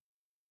divination?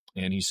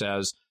 And he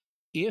says,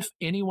 if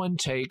anyone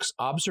takes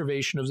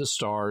observation of the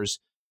stars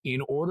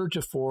in order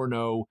to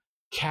foreknow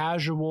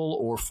casual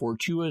or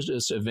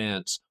fortuitous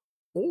events,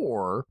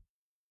 or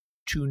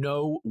to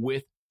know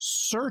with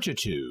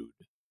certitude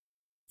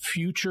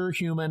future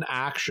human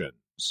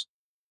actions,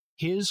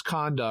 his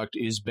conduct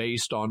is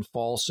based on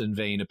false and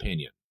vain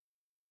opinion.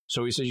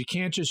 So he says you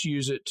can't just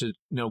use it to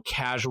know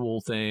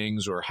casual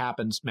things or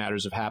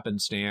matters of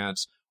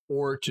happenstance,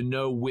 or to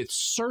know with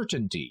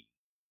certainty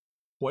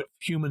what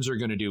humans are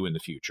going to do in the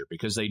future,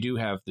 because they do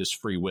have this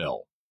free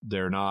will.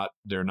 They're not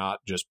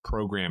just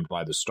programmed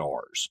by the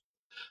stars.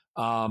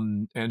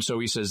 And so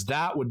he says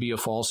that would be a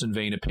false and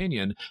vain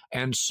opinion.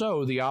 And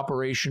so the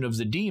operation of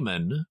the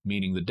demon,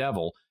 meaning the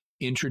devil,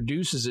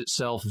 introduces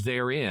itself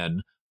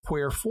therein,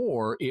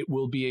 wherefore it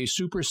will be a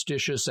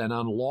superstitious and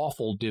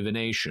unlawful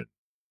divination.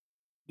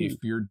 If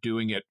you're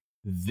doing it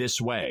this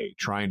way,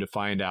 trying to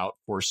find out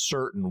for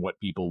certain what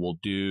people will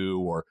do,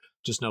 or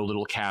just know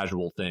little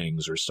casual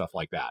things or stuff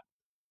like that.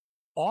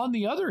 On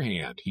the other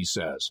hand, he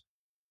says,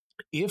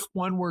 if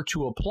one were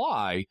to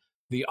apply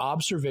the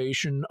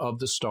observation of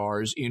the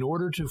stars in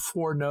order to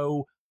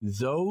foreknow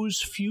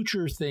those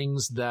future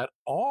things that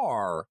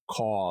are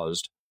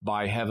caused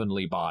by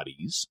heavenly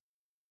bodies,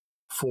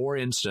 for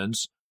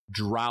instance,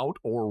 drought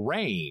or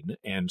rain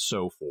and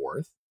so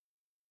forth,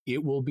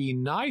 it will be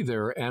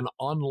neither an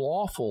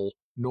unlawful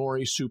nor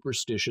a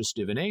superstitious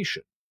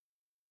divination.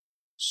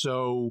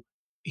 So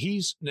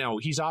he's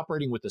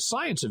operating with the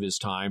science of his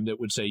time that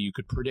would say you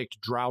could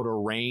predict drought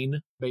or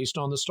rain based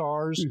on the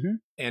stars. Mm-hmm.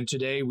 And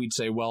today we'd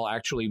say, well,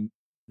 actually,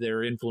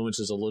 their influence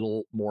is a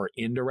little more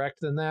indirect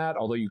than that,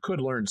 although you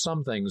could learn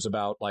some things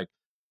about, like,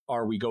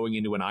 are we going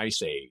into an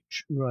ice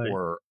age, right,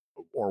 or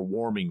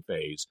warming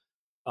phase?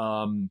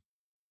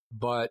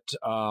 But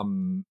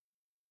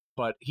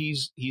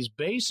he's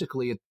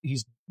basically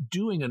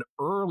doing an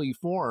early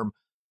form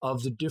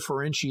of the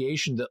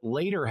differentiation that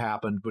later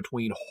happened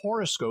between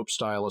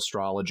horoscope-style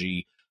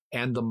astrology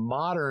and the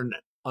modern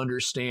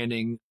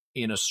understanding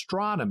in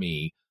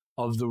astronomy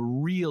of the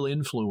real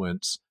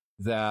influence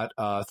that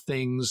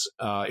things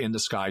in the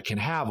sky can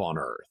have on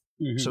Earth.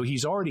 Mm-hmm. So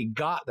he's already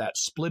got that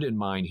split in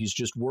mind. He's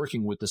just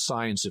working with the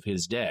science of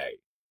his day.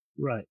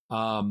 Right.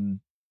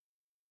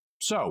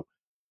 So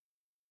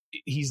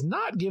he's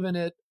not giving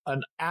it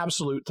an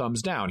absolute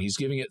thumbs down. He's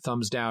giving it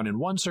thumbs down in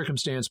one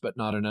circumstance, but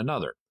not in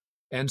another.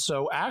 And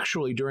so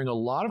actually during a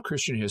lot of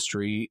Christian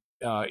history,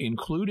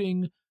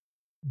 including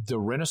the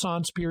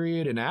Renaissance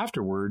period and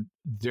afterward,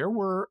 there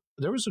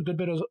was a good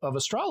bit of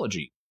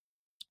astrology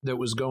that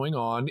was going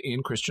on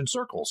in Christian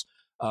circles.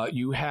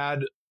 You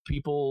had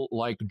people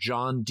like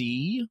John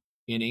Dee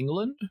in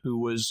England, who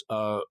was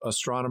an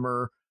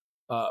astronomer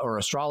or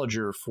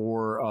astrologer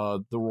for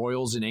the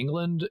royals in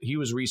England. He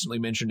was recently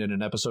mentioned in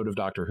an episode of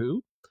Doctor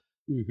Who.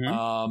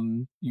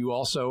 Mm-hmm. You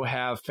also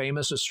have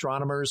famous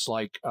astronomers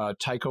like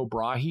Tycho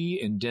Brahe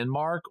in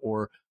Denmark,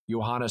 or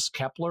Johannes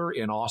Kepler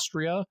in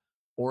Austria,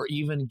 or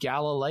even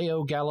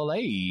Galileo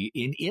Galilei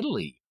in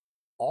Italy.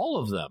 All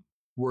of them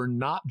were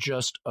not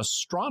just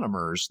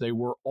astronomers, they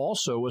were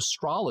also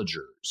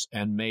astrologers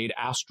and made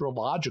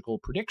astrological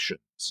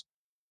predictions.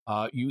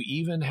 You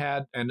even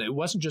had, and it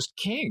wasn't just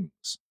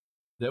kings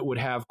that would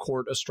have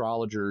court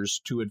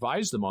astrologers to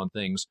advise them on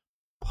things,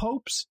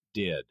 popes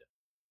did.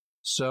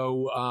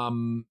 So,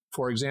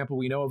 for example,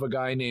 we know of a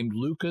guy named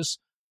Lucas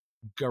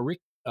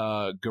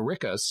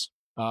Garricus,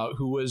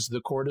 who was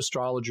the court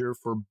astrologer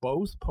for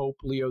both Pope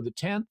Leo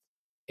X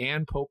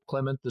and Pope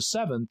Clement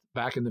VII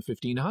back in the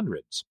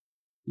 1500s.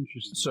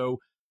 Interesting.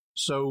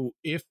 So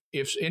if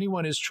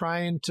anyone is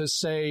trying to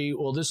say,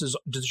 well,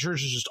 the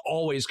church has just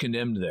always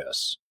condemned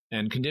this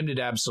and condemned it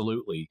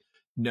absolutely,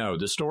 no,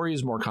 the story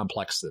is more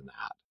complex than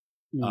that.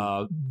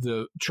 Mm.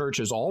 The church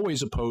has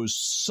always opposed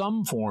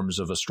some forms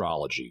of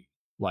astrology,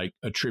 like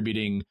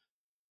attributing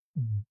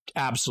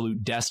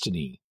absolute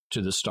destiny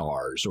to the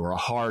stars or a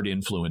hard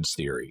influence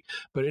theory,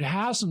 but it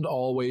hasn't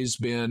always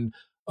been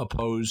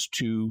opposed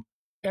to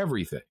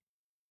everything.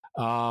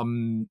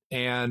 And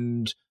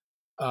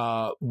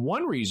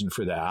one reason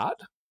for that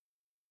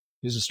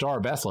is the Star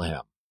of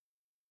Bethlehem.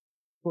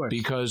 Of course.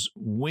 Because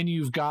when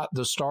you've got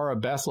the Star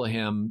of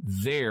Bethlehem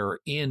there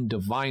in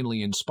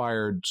divinely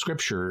inspired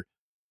scripture,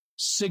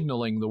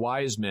 signaling the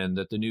wise men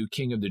that the new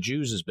king of the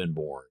Jews has been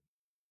born.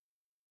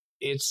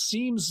 It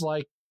seems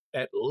like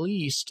at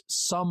least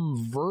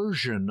some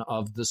version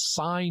of the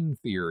sign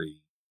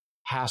theory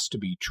has to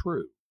be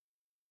true.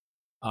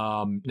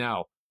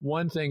 Now,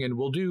 one thing, and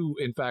we'll do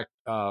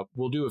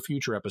a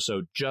future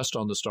episode just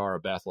on the Star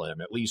of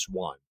Bethlehem, at least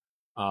one.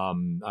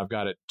 I've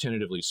got it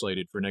tentatively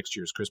slated for next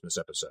year's Christmas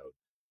episode.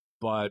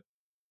 But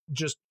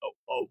just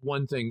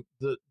one thing,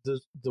 the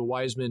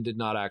wise men did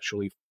not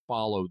actually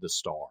follow the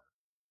star.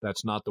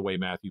 That's not the way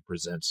Matthew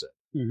presents it.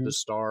 Mm-hmm. The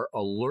star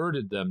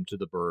alerted them to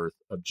the birth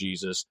of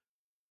Jesus,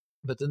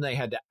 but then they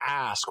had to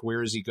ask,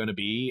 where is he going to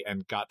be?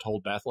 And got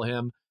told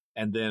Bethlehem.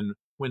 And then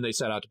when they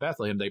set out to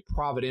Bethlehem, they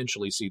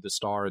providentially see the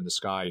star in the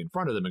sky in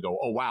front of them and go,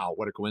 oh, wow,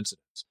 what a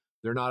coincidence.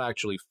 They're not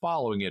actually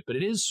following it, but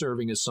it is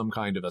serving as some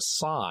kind of a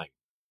sign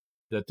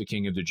that the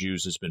King of the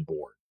Jews has been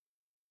born.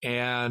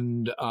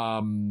 And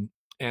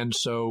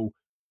so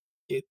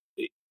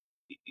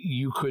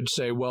you could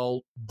say,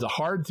 well, the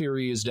hard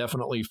theory is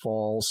definitely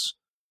false.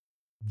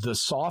 The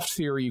soft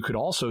theory you could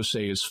also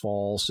say is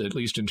false, at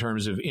least in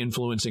terms of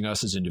influencing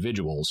us as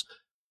individuals.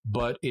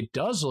 But it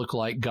does look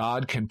like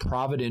God can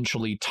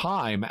providentially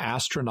time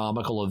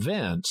astronomical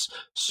events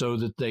so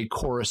that they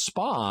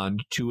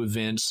correspond to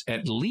events,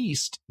 at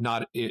least,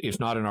 not if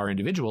not in our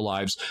individual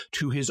lives,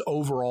 to his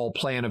overall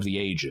plan of the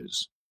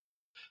ages.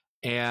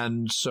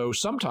 And so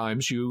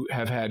sometimes you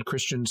have had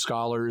Christian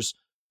scholars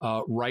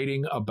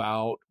writing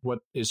about what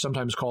is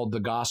sometimes called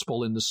the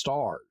gospel in the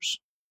stars,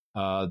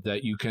 that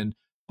you can,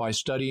 by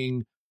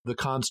studying the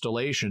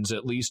constellations,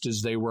 at least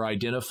as they were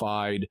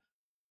identified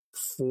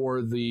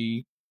for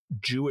the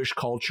Jewish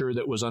culture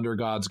that was under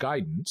God's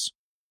guidance,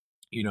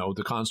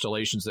 the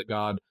constellations that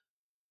God,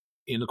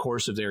 in the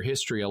course of their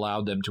history,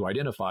 allowed them to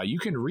identify. You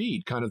can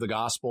read kind of the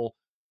gospel,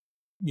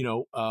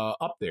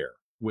 up there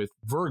with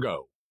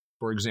Virgo,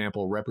 for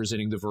example,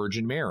 representing the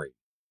Virgin Mary,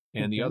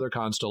 and the other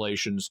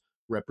constellations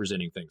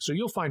representing things. So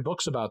you'll find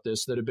books about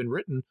this that have been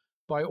written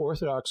by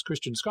Orthodox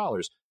Christian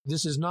scholars.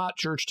 This is not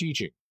church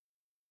teaching.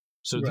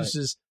 So This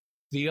is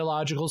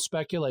theological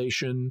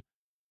speculation,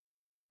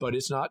 but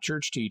it's not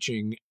church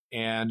teaching,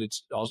 and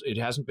it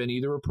hasn't been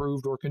either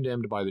approved or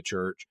condemned by the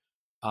church.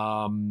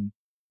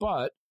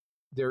 But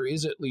there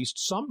is at least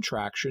some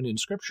traction in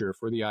Scripture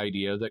for the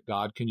idea that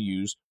God can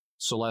use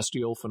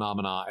celestial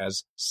phenomena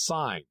as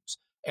signs.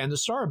 And the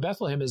Star of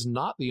Bethlehem is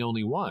not the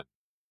only one.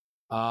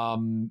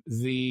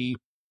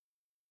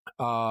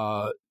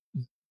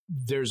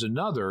 There's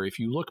another. If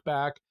you look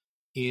back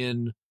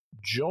in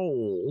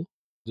Joel,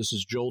 this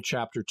is Joel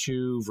chapter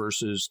 2,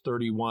 verses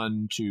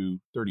 31 to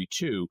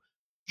 32.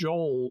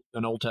 Joel,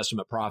 an Old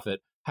Testament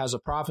prophet, has a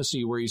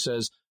prophecy where he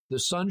says, the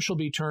sun shall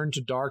be turned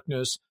to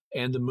darkness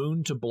and the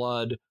moon to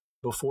blood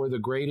before the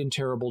great and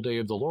terrible day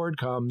of the Lord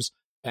comes,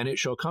 and it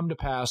shall come to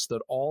pass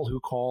that all who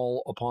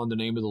call upon the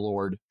name of the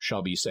Lord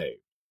shall be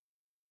saved.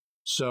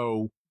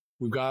 So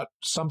we've got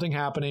something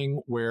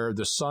happening where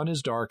the sun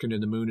is darkened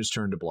and the moon is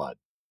turned to blood.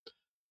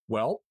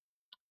 Well,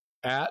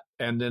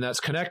 and then that's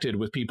connected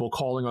with people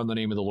calling on the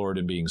name of the Lord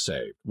and being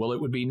saved. Well,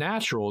 it would be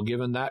natural,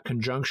 given that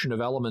conjunction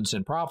of elements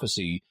in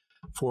prophecy,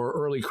 for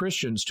early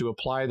Christians to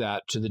apply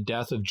that to the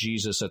death of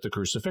Jesus at the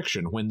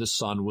crucifixion when the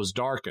sun was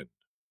darkened.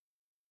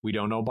 We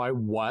don't know by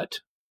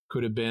what.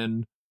 Could have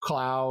been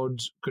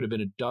clouds, could have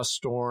been a dust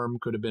storm,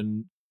 could have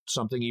been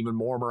something even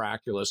more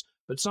miraculous,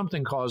 but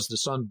something caused the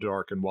sun to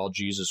darken while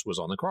Jesus was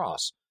on the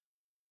cross.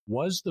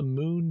 Was the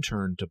moon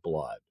turned to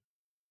blood?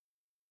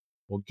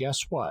 Well,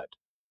 guess what?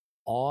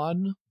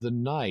 On the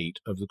night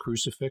of the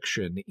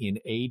crucifixion in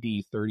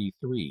AD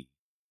 33,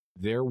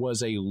 there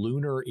was a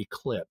lunar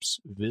eclipse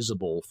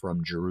visible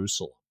from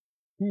Jerusalem.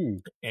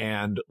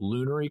 And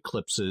lunar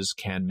eclipses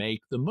can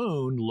make the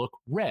moon look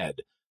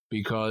red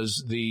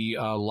because the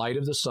light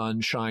of the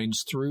sun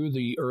shines through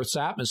the Earth's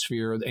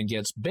atmosphere and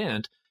gets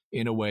bent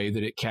in a way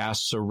that it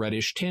casts a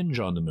reddish tinge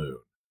on the moon.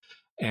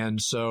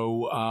 And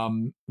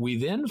so we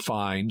then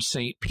find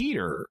St.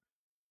 Peter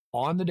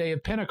on the day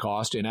of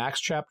Pentecost in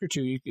Acts chapter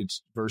 2,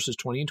 it's verses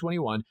 20 and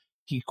 21,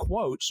 he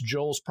quotes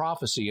Joel's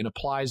prophecy and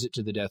applies it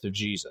to the death of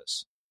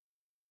Jesus.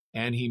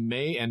 And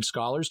and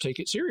scholars take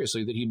it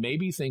seriously, that he may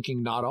be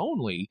thinking not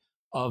only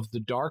of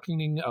the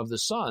darkening of the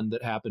sun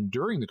that happened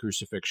during the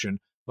crucifixion,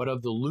 but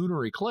of the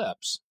lunar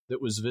eclipse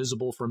that was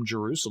visible from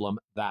Jerusalem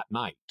that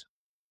night.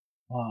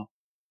 Wow.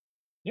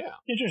 Yeah.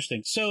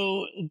 Interesting.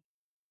 So,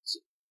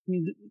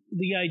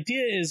 the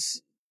idea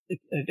is,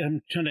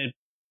 I'm trying to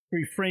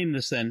reframe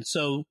this then.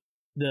 So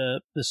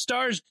the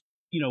stars,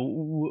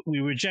 we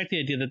reject the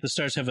idea that the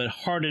stars have a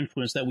hard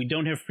influence, that we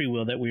don't have free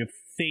will, that we are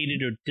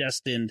fated or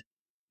destined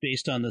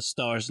based on the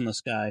stars in the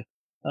sky.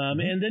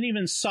 And then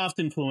even soft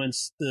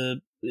influence,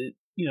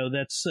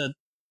 it's a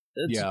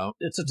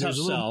tough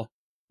sell.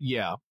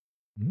 Yeah.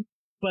 Mm-hmm.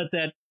 But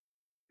that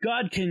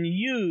God can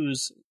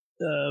use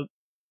the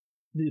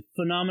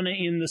phenomena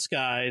in the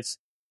skies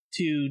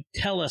to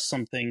tell us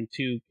something,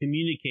 to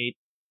communicate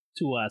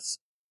to us.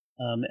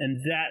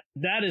 And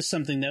that is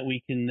something that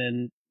we can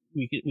then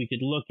we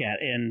could look at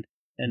and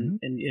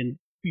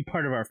be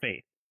part of our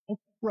faith.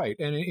 Right.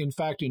 And in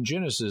fact, in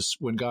Genesis,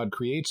 when God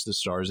creates the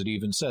stars, it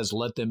even says,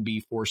 let them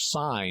be for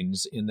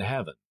signs in the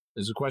heaven.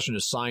 There's a question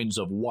of signs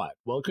of what?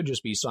 Well, it could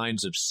just be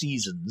signs of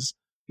seasons.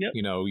 Yep.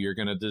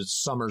 The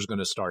summer's going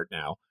to start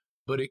now.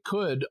 But it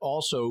could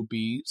also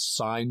be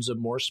signs of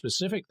more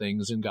specific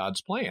things in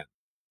God's plan.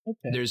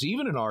 Okay. There's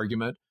even an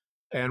argument,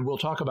 and we'll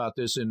talk about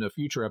this in a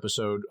future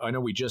episode. I know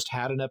we just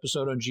had an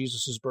episode on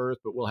Jesus's birth,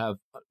 but we'll have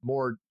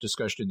more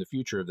discussion in the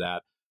future of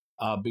that,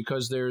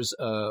 because there's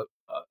a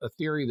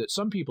theory that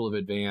some people have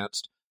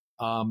advanced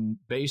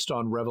based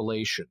on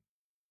Revelation,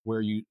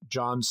 where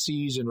John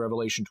sees in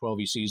Revelation 12,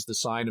 he sees the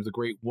sign of the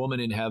great woman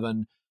in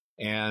heaven,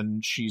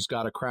 and she's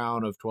got a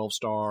crown of 12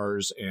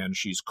 stars, and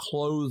she's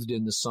clothed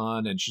in the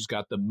sun, and she's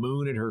got the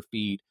moon at her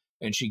feet,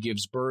 and she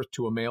gives birth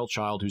to a male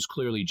child who's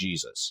clearly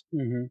Jesus.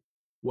 Mm-hmm.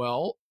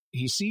 Well,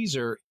 he sees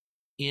her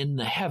in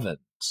the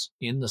heavens,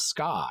 in the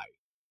sky,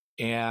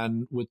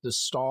 and with the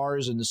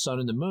stars and the sun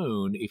and the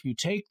moon. If you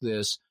take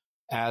this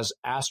as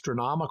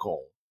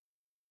astronomical,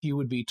 he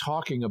would be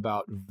talking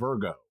about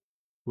Virgo,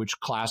 which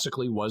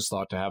classically was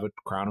thought to have a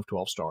crown of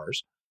 12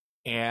 stars.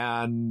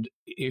 And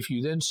if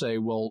you then say,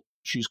 well,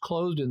 she's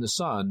clothed in the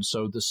sun,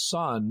 so the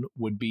sun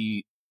would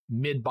be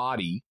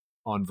mid-body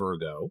on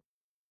Virgo,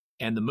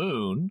 and the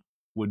moon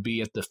would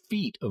be at the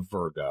feet of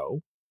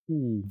Virgo,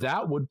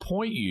 that would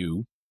point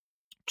you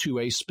to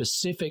a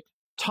specific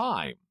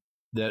time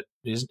that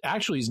is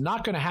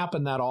not going to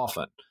happen that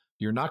often.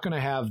 You're not going to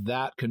have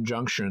that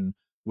conjunction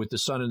with the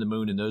sun and the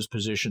moon in those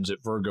positions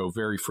at Virgo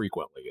very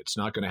frequently. It's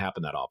not going to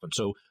happen that often.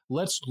 So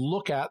let's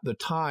look at the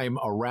time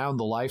around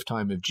the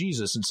lifetime of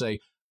Jesus and say,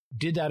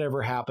 did that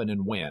ever happen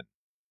and when?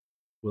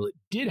 Well, it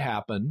did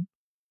happen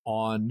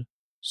on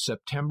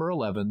September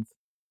 11th,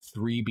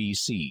 3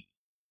 BC,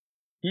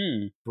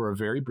 for a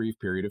very brief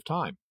period of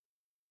time.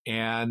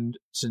 And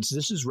since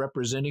this is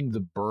representing the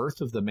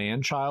birth of the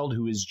man-child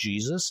who is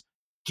Jesus,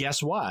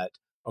 guess what?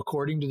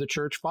 According to the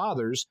church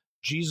fathers,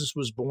 Jesus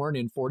was born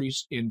in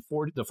the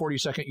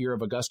 42nd year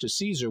of Augustus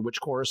Caesar,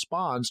 which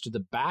corresponds to the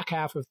back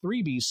half of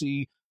 3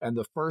 BC and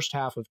the first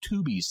half of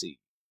 2 BC.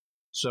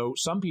 So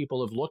some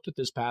people have looked at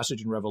this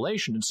passage in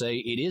Revelation and say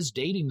it is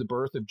dating the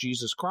birth of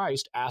Jesus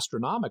Christ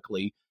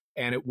astronomically,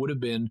 and it would have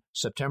been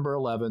September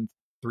 11th,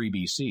 3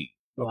 BC,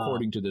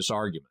 according to this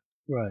argument.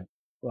 Right.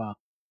 Wow.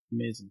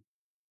 Amazing.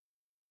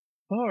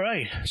 All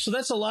right. So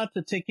that's a lot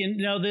to take in.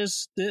 Now,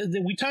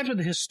 we talked about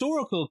the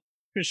historical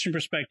Christian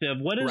perspective.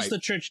 What does the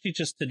church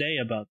teach us today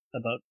about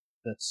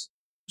this?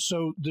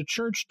 So the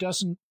church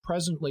doesn't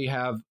presently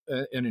have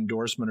an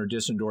endorsement or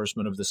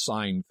disendorsement of the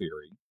sign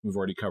theory. We've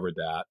already covered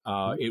that.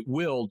 It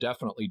will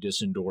definitely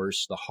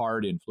disendorse the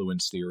hard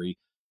influence theory.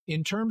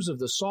 In terms of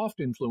the soft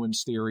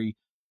influence theory,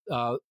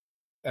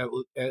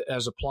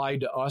 as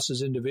applied to us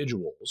as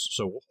individuals,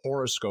 so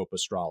horoscope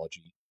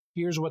astrology,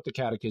 here's what the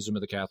Catechism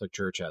of the Catholic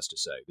Church has to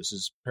say. This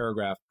is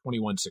paragraph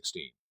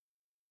 2116.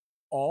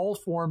 All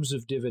forms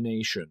of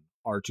divination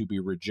are to be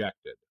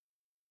rejected.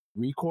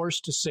 Recourse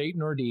to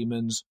Satan or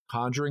demons,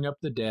 conjuring up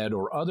the dead,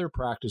 or other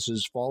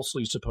practices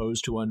falsely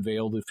supposed to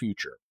unveil the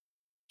future.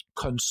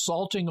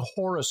 Consulting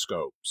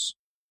horoscopes,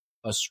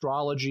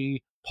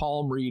 astrology,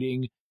 palm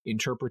reading,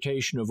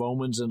 interpretation of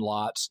omens and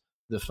lots,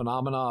 the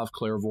phenomena of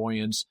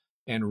clairvoyance,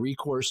 and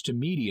recourse to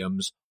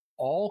mediums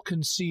all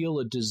conceal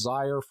a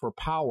desire for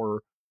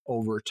power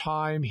over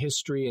time,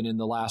 history, and in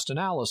the last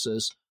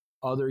analysis,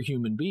 other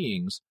human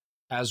beings,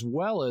 as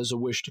well as a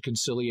wish to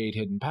conciliate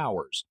hidden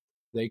powers.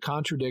 They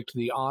contradict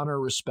the honor,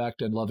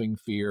 respect, and loving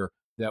fear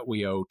that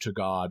we owe to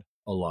God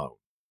alone.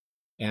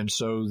 And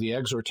so the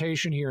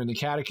exhortation here in the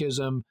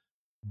Catechism,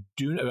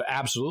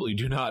 absolutely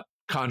do not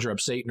conjure up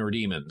Satan or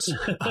demons.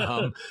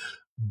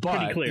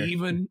 But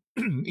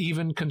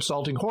even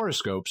consulting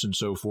horoscopes and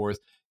so forth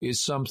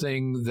is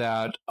something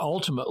that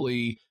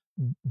ultimately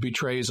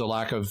betrays a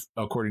lack of,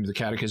 according to the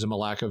Catechism, a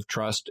lack of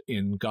trust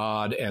in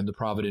God and the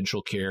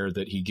providential care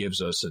that he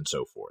gives us and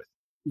so forth.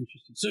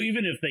 Interesting. So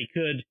even if they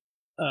could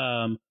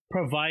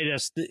provide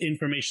us the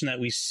information that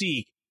we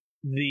seek,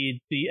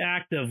 the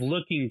act of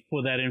looking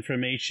for that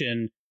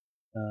information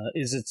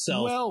is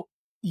itself. Well,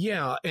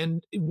 yeah,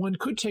 and one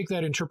could take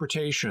that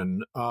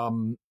interpretation.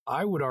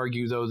 I would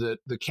argue, though, that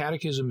the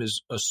Catechism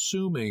is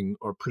assuming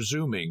or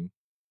presuming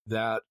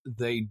that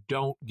they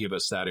don't give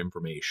us that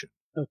information.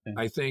 Okay.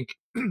 I think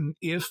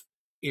if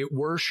it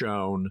were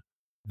shown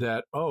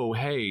that, oh,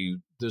 hey,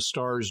 the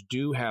stars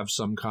do have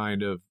some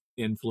kind of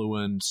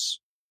influence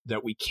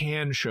that we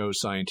can show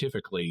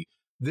scientifically,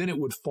 then it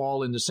would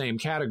fall in the same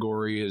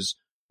category as,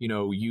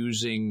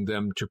 using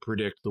them to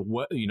predict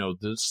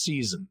the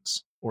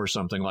seasons or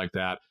something like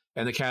that.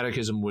 And the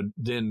Catechism would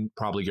then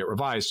probably get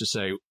revised to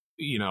say,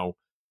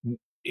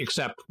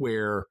 except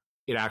where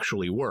it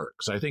actually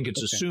works. I think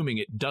it's assuming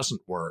it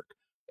doesn't work,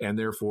 and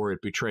therefore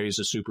it betrays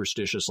a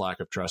superstitious lack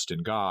of trust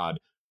in God.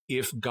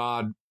 If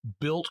God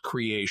built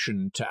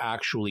creation to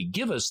actually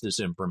give us this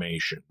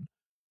information,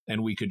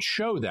 and we could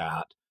show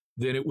that,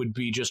 then it would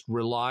be just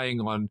relying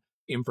on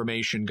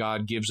information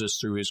God gives us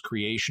through his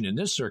creation in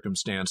this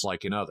circumstance,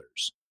 like in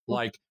others.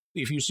 Like,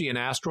 if you see an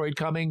asteroid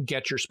coming,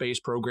 get your space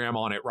program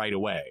on it right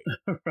away.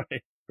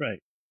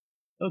 Right.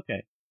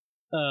 Okay.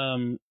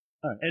 All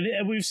right.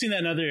 And we've seen that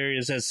in other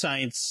areas as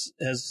science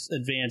has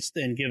advanced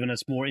and given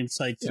us more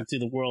insights into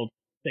the world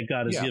that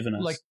God has given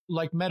us.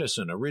 Like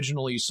medicine.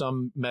 Originally,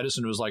 some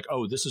medicine was like,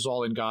 oh, this is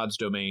all in God's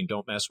domain.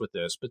 Don't mess with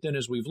this. But then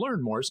as we've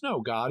learned more, it's no,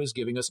 God is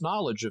giving us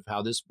knowledge of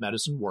how this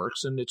medicine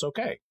works, and it's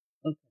okay.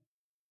 Okay.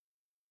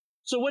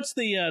 So what's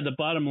the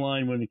bottom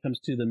line when it comes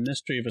to the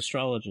mystery of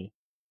astrology?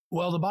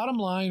 Well, the bottom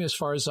line, as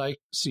far as I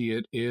see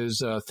it,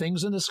 is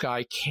things in the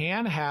sky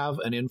can have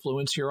an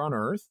influence here on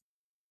Earth.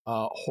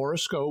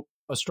 Horoscope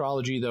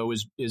astrology, though,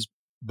 is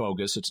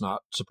bogus. It's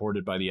not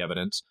supported by the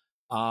evidence.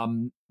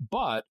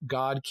 But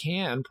God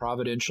can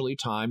providentially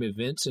time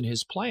events in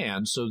his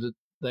plan so that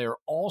they're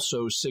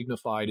also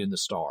signified in the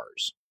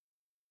stars.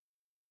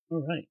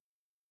 All right.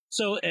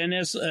 So, and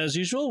as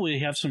usual, we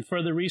have some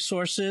further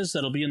resources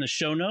that'll be in the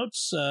show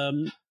notes.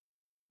 Give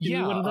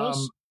me one of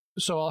those.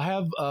 So I'll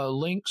have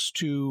links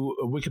to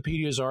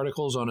Wikipedia's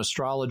articles on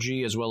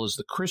astrology, as well as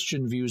the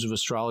Christian views of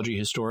astrology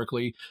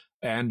historically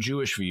and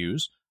Jewish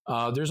views.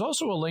 There's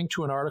also a link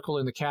to an article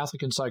in the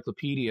Catholic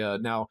Encyclopedia.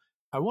 Now,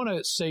 I want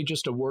to say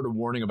just a word of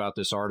warning about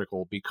this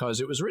article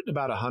because it was written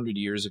about 100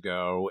 years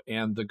ago,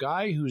 and the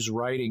guy who's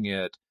writing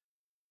it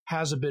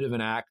has a bit of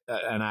an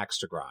axe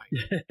to grind.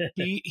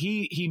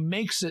 he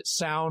makes it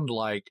sound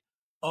like,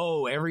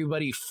 oh,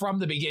 everybody from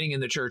the beginning in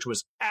the church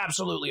was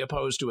absolutely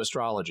opposed to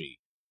astrology.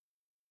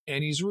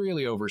 And he's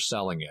really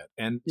overselling it.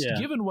 And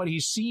given what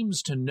he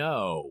seems to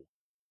know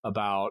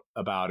about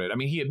it, I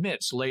mean, he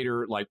admits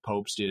later, like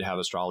popes did have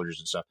astrologers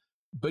and stuff,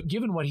 but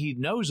given what he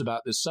knows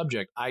about this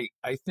subject, I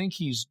think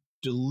he's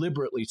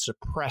deliberately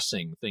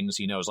suppressing things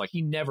he knows. Like,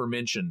 he never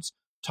mentions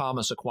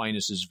Thomas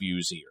Aquinas's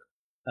views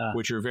here,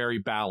 which are very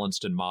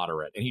balanced and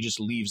moderate, and he just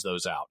leaves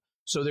those out.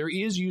 So there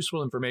is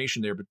useful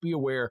information there, but be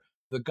aware,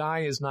 the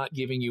guy is not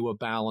giving you a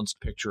balanced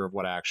picture of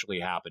what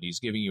actually happened. He's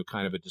giving you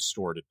kind of a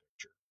distorted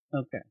picture.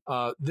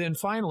 Okay. Then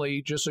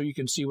finally, just so you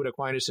can see what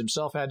Aquinas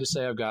himself had to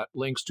say, I've got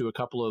links to a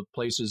couple of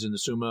places in the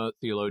Summa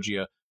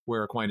Theologia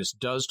where Aquinas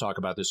does talk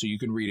about this, so you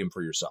can read him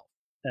for yourself.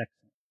 Excellent.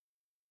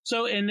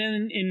 So, and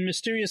then in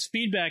Mysterious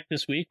Feedback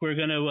this week, we're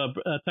going to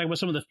talk about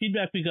some of the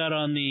feedback we got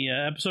on the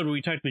episode where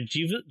we talked about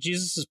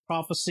Jesus'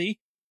 prophecy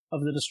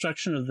of the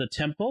destruction of the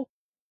temple.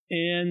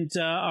 And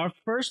our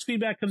first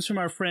feedback comes from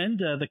our friend,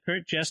 the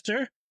Kurt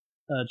Jester,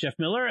 Jeff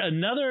Miller.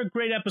 Another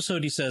great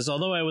episode, he says,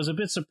 although I was a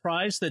bit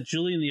surprised that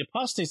Julian the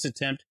Apostate's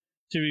attempt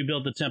to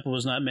rebuild the temple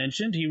was not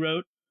mentioned. He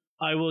wrote,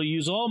 I will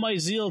use all my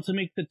zeal to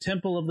make the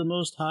temple of the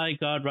Most High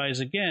God rise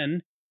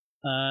again.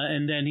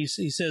 And then he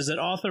says that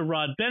author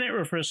Rod Bennett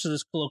refers to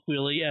this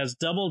colloquially as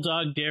double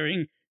dog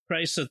daring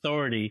Christ's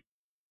authority.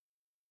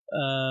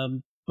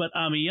 But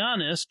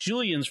Ammianus,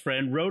 Julian's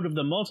friend, wrote of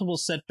the multiple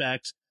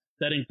setbacks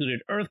that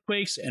included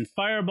earthquakes and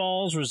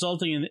fireballs,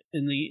 resulting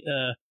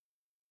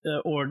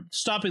or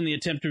stopping the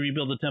attempt to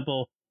rebuild the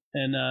temple.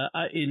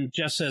 And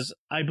Jeff says,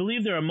 I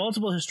believe there are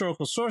multiple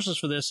historical sources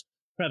for this.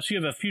 Perhaps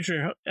you have a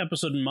future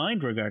episode in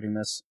mind regarding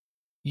this.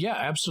 Yeah,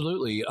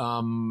 absolutely.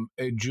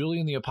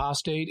 Julian the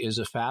Apostate is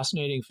a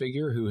fascinating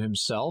figure who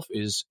himself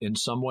is, in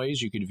some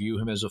ways, you could view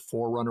him as a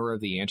forerunner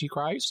of the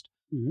Antichrist.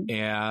 Mm-hmm.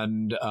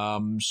 And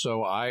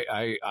so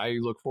I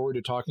look forward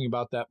to talking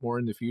about that more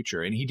in the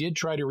future. And he did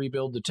try to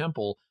rebuild the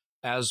temple.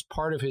 As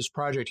part of his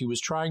project, he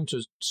was trying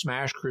to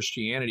smash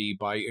Christianity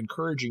by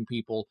encouraging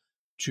people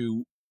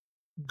to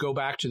go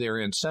back to their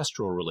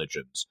ancestral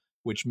religions,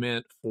 which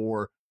meant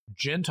for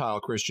Gentile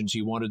Christians,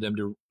 he wanted them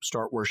to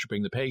start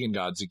worshiping the pagan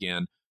gods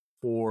again.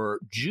 For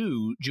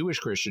Jewish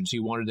Christians, he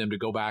wanted them to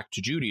go back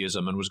to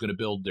Judaism and was going to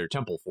build their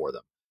temple for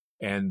them.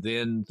 And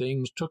then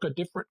things took a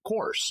different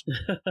course.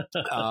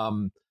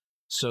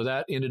 So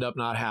that ended up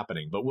not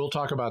happening. But we'll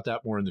talk about that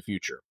more in the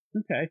future.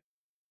 Okay.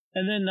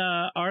 And then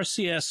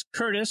RCS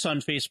Curtis on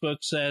Facebook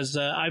says,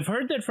 I've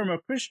heard that from a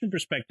Christian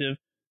perspective,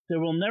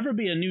 there will never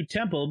be a new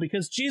temple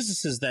because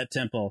Jesus is that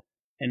temple.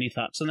 Any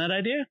thoughts on that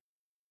idea?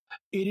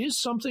 It is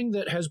something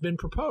that has been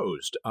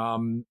proposed.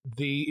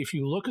 If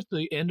you look at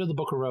the end of the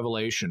book of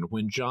Revelation,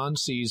 when John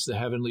sees the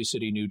heavenly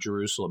city, New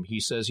Jerusalem, he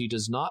says he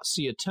does not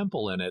see a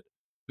temple in it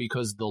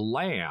because the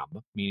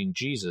Lamb, meaning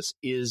Jesus,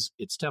 is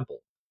its temple.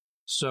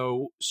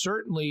 So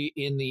certainly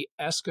in the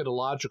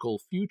eschatological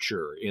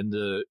future, in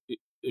the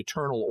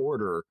eternal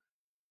order,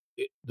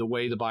 the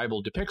way the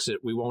Bible depicts it,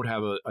 we won't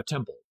have a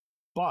temple.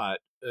 But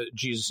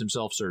Jesus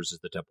himself serves as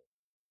the temple.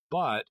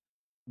 But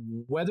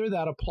whether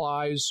that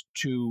applies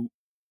to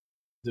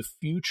the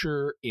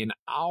future in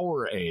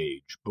our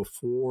age,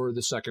 before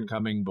the second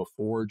coming,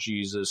 before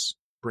Jesus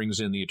brings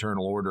in the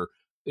eternal order,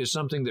 is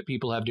something that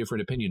people have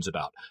different opinions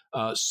about.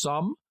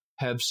 Some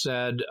have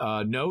said,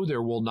 no,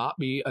 there will not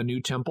be a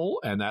new temple,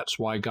 and that's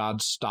why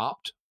God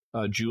stopped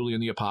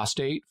Julian the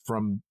Apostate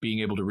from being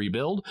able to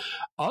rebuild.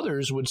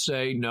 Others would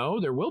say, no,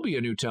 there will be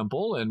a new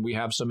temple, and we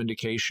have some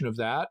indication of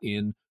that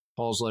in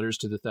Paul's letters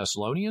to the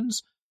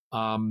Thessalonians.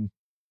 And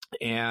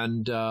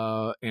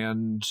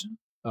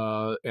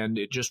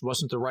it just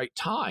wasn't the right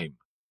time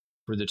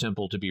for the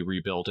temple to be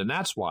rebuilt. And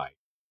that's why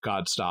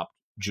God stopped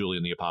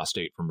Julian the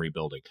Apostate from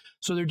rebuilding.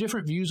 So there are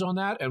different views on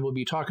that, and we'll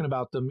be talking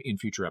about them in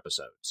future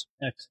episodes.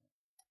 Excellent.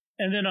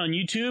 And then on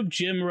YouTube,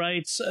 Jim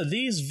writes,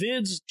 these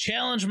vids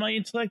challenge my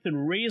intellect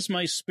and raise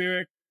my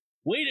spirit.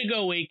 Way to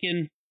go,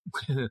 Akin.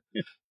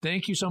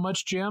 Thank you so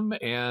much, Jim.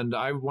 And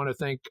I want to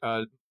thank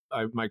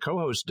my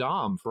co-host,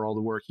 Dom, for all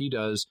the work he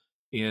does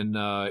in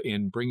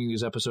bringing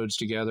these episodes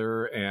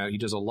together. And he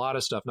does a lot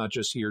of stuff, not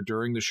just here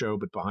during the show,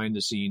 but behind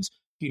the scenes.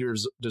 He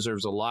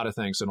deserves a lot of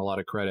thanks and a lot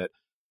of credit.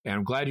 And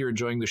I'm glad you're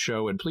enjoying the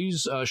show. And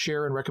please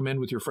share and recommend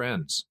with your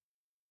friends.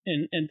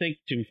 And thank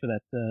you, Jimmy, for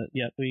that.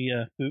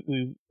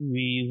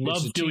 We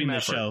love doing the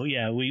show.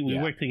 Yeah, we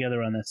work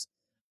together on this.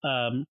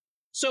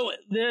 So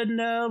then,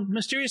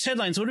 mysterious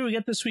headlines. What do we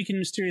get this week in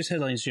mysterious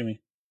headlines,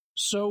 Jimmy?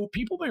 So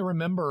people may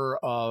remember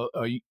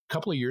a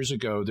couple of years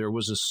ago, there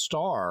was a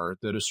star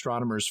that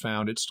astronomers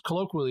found. It's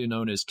colloquially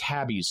known as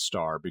Tabby's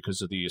star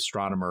because of the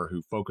astronomer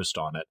who focused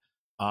on it,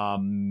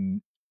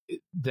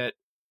 that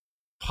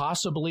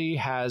possibly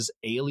has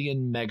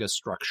alien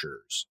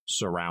megastructures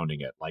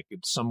surrounding it. Like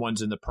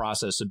someone's in the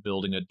process of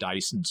building a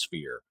Dyson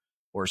sphere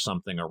or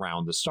something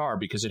around the star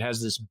because it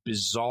has this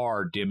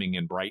bizarre dimming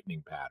and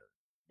brightening pattern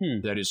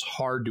that is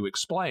hard to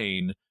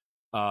explain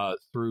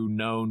through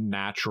known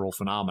natural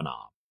phenomena.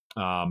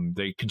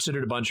 They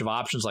considered a bunch of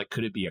options, like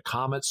could it be a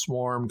comet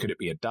swarm? Could it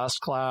be a dust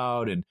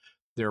cloud? And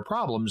there are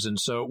problems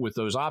with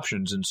those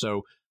options. And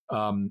so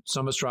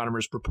some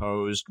astronomers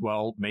proposed,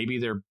 well, maybe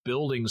they're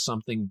building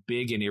something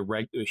big and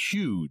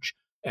huge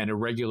and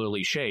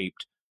irregularly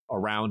shaped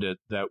around it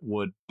that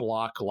would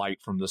block light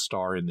from the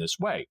star in this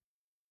way.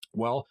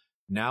 Well,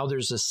 now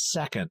there's a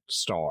second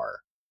star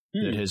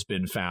that has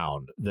been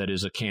found that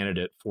is a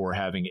candidate for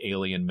having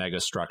alien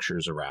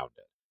megastructures around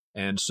it.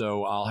 And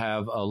so I'll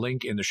have a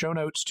link in the show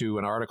notes to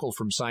an article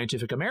from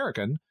Scientific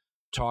American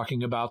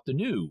talking about the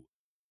new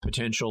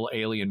potential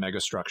alien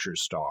megastructure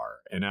star.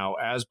 And now,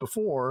 as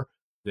before,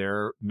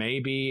 there may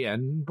be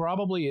and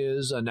probably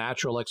is a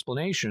natural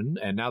explanation.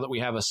 And now that we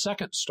have a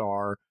second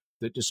star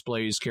that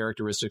displays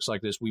characteristics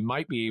like this, we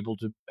might be able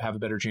to have a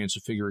better chance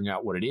of figuring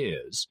out what it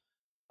is.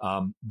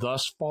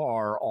 Thus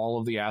far, all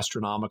of the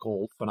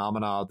astronomical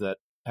phenomena that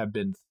have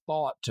been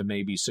thought to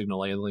maybe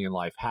signal alien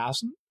life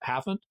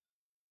haven't.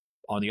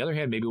 On the other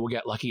hand, maybe we'll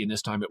get lucky and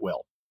this time it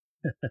will.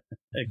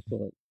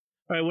 Excellent.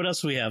 All right, what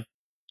else do we have?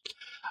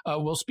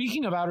 Well,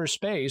 speaking of outer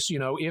space,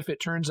 if it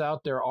turns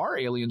out there are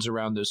aliens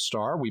around this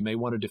star, we may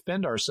want to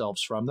defend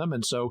ourselves from them.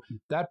 And so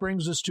that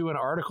brings us to an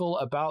article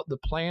about the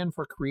plan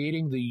for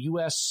creating the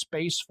U.S.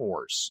 Space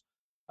Force.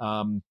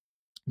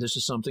 This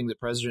is something that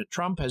President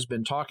Trump has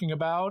been talking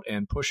about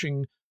and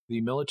pushing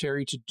the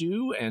military to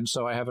do. And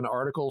so I have an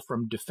article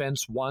from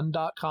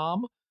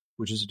defense1.com,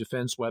 which is a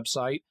defense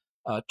website,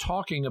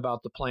 talking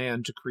about the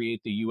plan to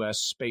create the U.S.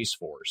 Space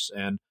Force.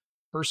 And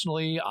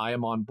personally, I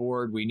am on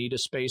board. We need a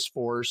Space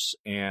Force,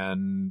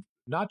 and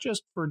not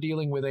just for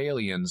dealing with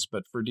aliens,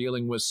 but for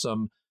dealing with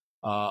some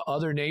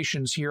other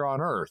nations here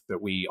on Earth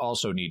that we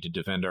also need to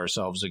defend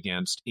ourselves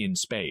against in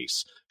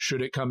space.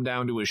 Should it come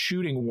down to a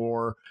shooting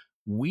war,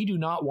 we do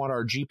not want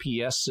our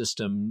GPS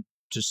system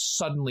to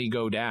suddenly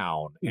go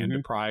down and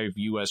deprive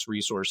U.S.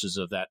 resources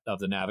of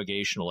the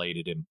navigational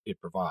aid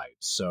it provides.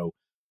 So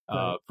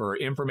for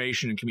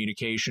information and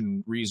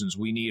communication reasons,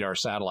 we need our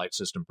satellite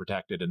system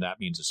protected, and that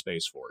means a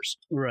Space Force.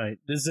 Right.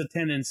 There's a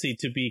tendency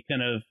to be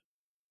kind of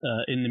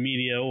in the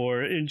media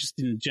or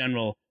just in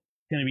general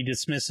kind of be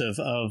dismissive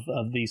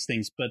of these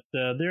things, but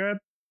there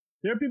are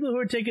people who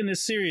are taking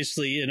this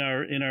seriously in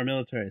our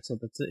military. So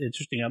that's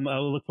interesting.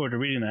 I'll look forward to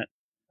reading that.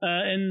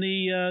 And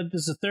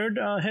there's a third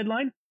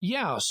headline.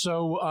 Yeah.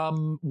 So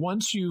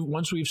once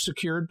we've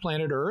secured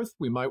planet Earth,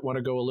 we might want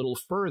to go a little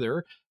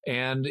further.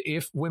 And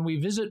when we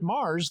visit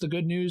Mars, the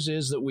good news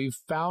is that we've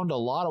found a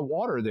lot of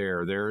water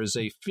there. There is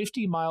a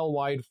 50-mile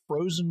wide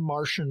frozen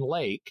Martian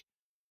lake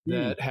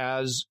that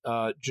has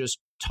just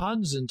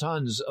tons and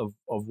tons of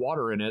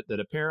water in it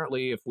that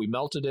apparently, if we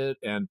melted it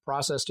and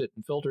processed it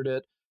and filtered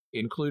it,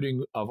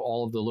 including of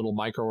all of the little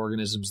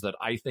microorganisms that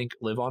I think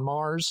live on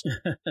Mars,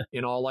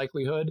 in all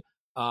likelihood,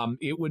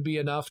 it would be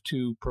enough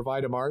to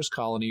provide a Mars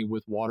colony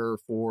with water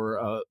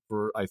for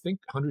I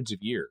think hundreds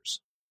of years.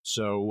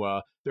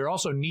 So there are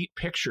also neat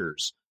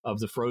pictures of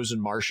the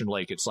frozen Martian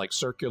lake. It's like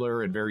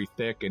circular and very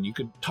thick, and you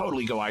could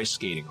totally go ice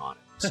skating on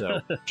it.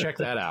 So check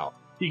that out.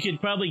 You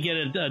could probably get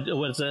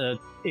a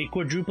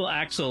quadruple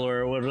axle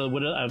or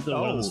one of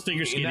those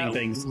figure skating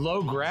things.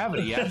 Low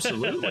gravity,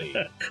 absolutely.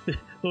 I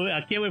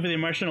can't wait for the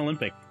Martian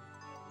Olympic.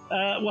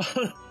 Well,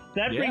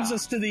 that brings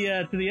us to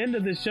the end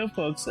of this show,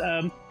 folks.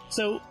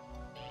 So,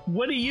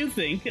 what do you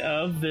think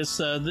of this?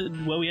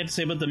 What we had to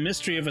say about the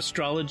mystery of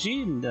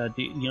astrology? And, do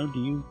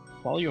you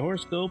follow your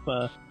horoscope?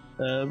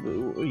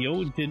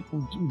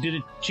 Did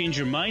it change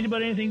your mind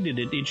about anything? Did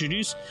we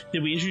introduce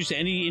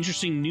any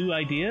interesting new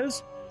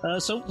ideas?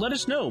 So let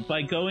us know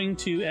by going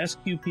to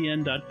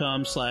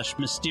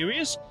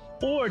sqpn.com/mysterious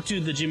or to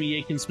the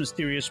Jimmy Akin's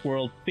Mysterious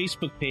World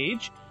Facebook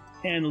page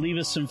and leave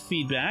us some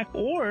feedback,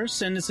 or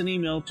send us an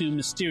email to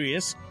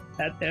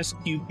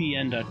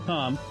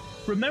mysterious@sqpn.com.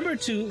 remember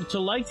to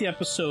like the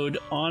episode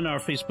on our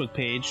Facebook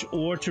page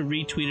or to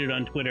retweet it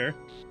on Twitter.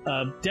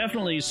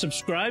 Definitely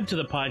subscribe to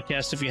the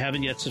podcast if you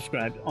haven't yet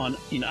subscribed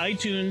in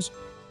iTunes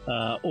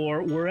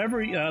or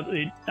wherever,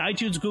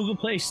 iTunes, Google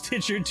Play,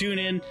 Stitcher,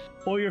 TuneIn,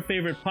 or your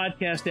favorite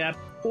podcast app,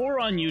 or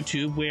on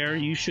YouTube, where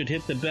you should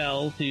hit the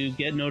bell to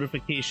get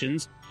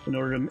notifications in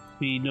order to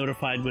be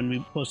notified when we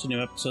post a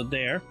new episode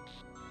there.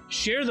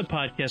 Share the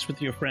podcast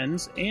with your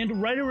friends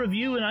and write a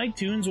review in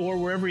iTunes or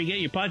wherever you get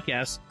your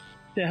podcasts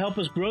to help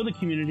us grow the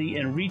community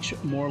and reach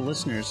more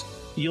listeners.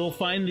 You'll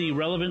find the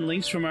relevant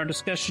links from our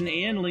discussion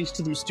and links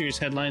to the mysterious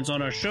headlines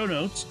on our show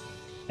notes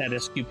at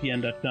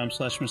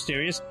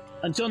sqpn.com/mysterious.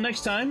 Until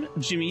next time,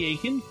 Jimmy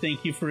Akin,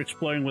 thank you for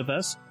exploring with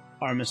us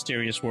our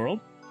mysterious world.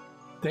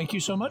 Thank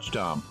you so much,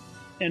 Dom.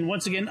 And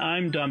once again,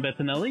 I'm Dom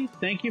Bettinelli.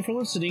 Thank you for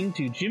listening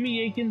to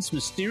Jimmy Akin's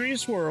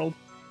Mysterious World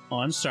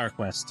on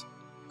StarQuest.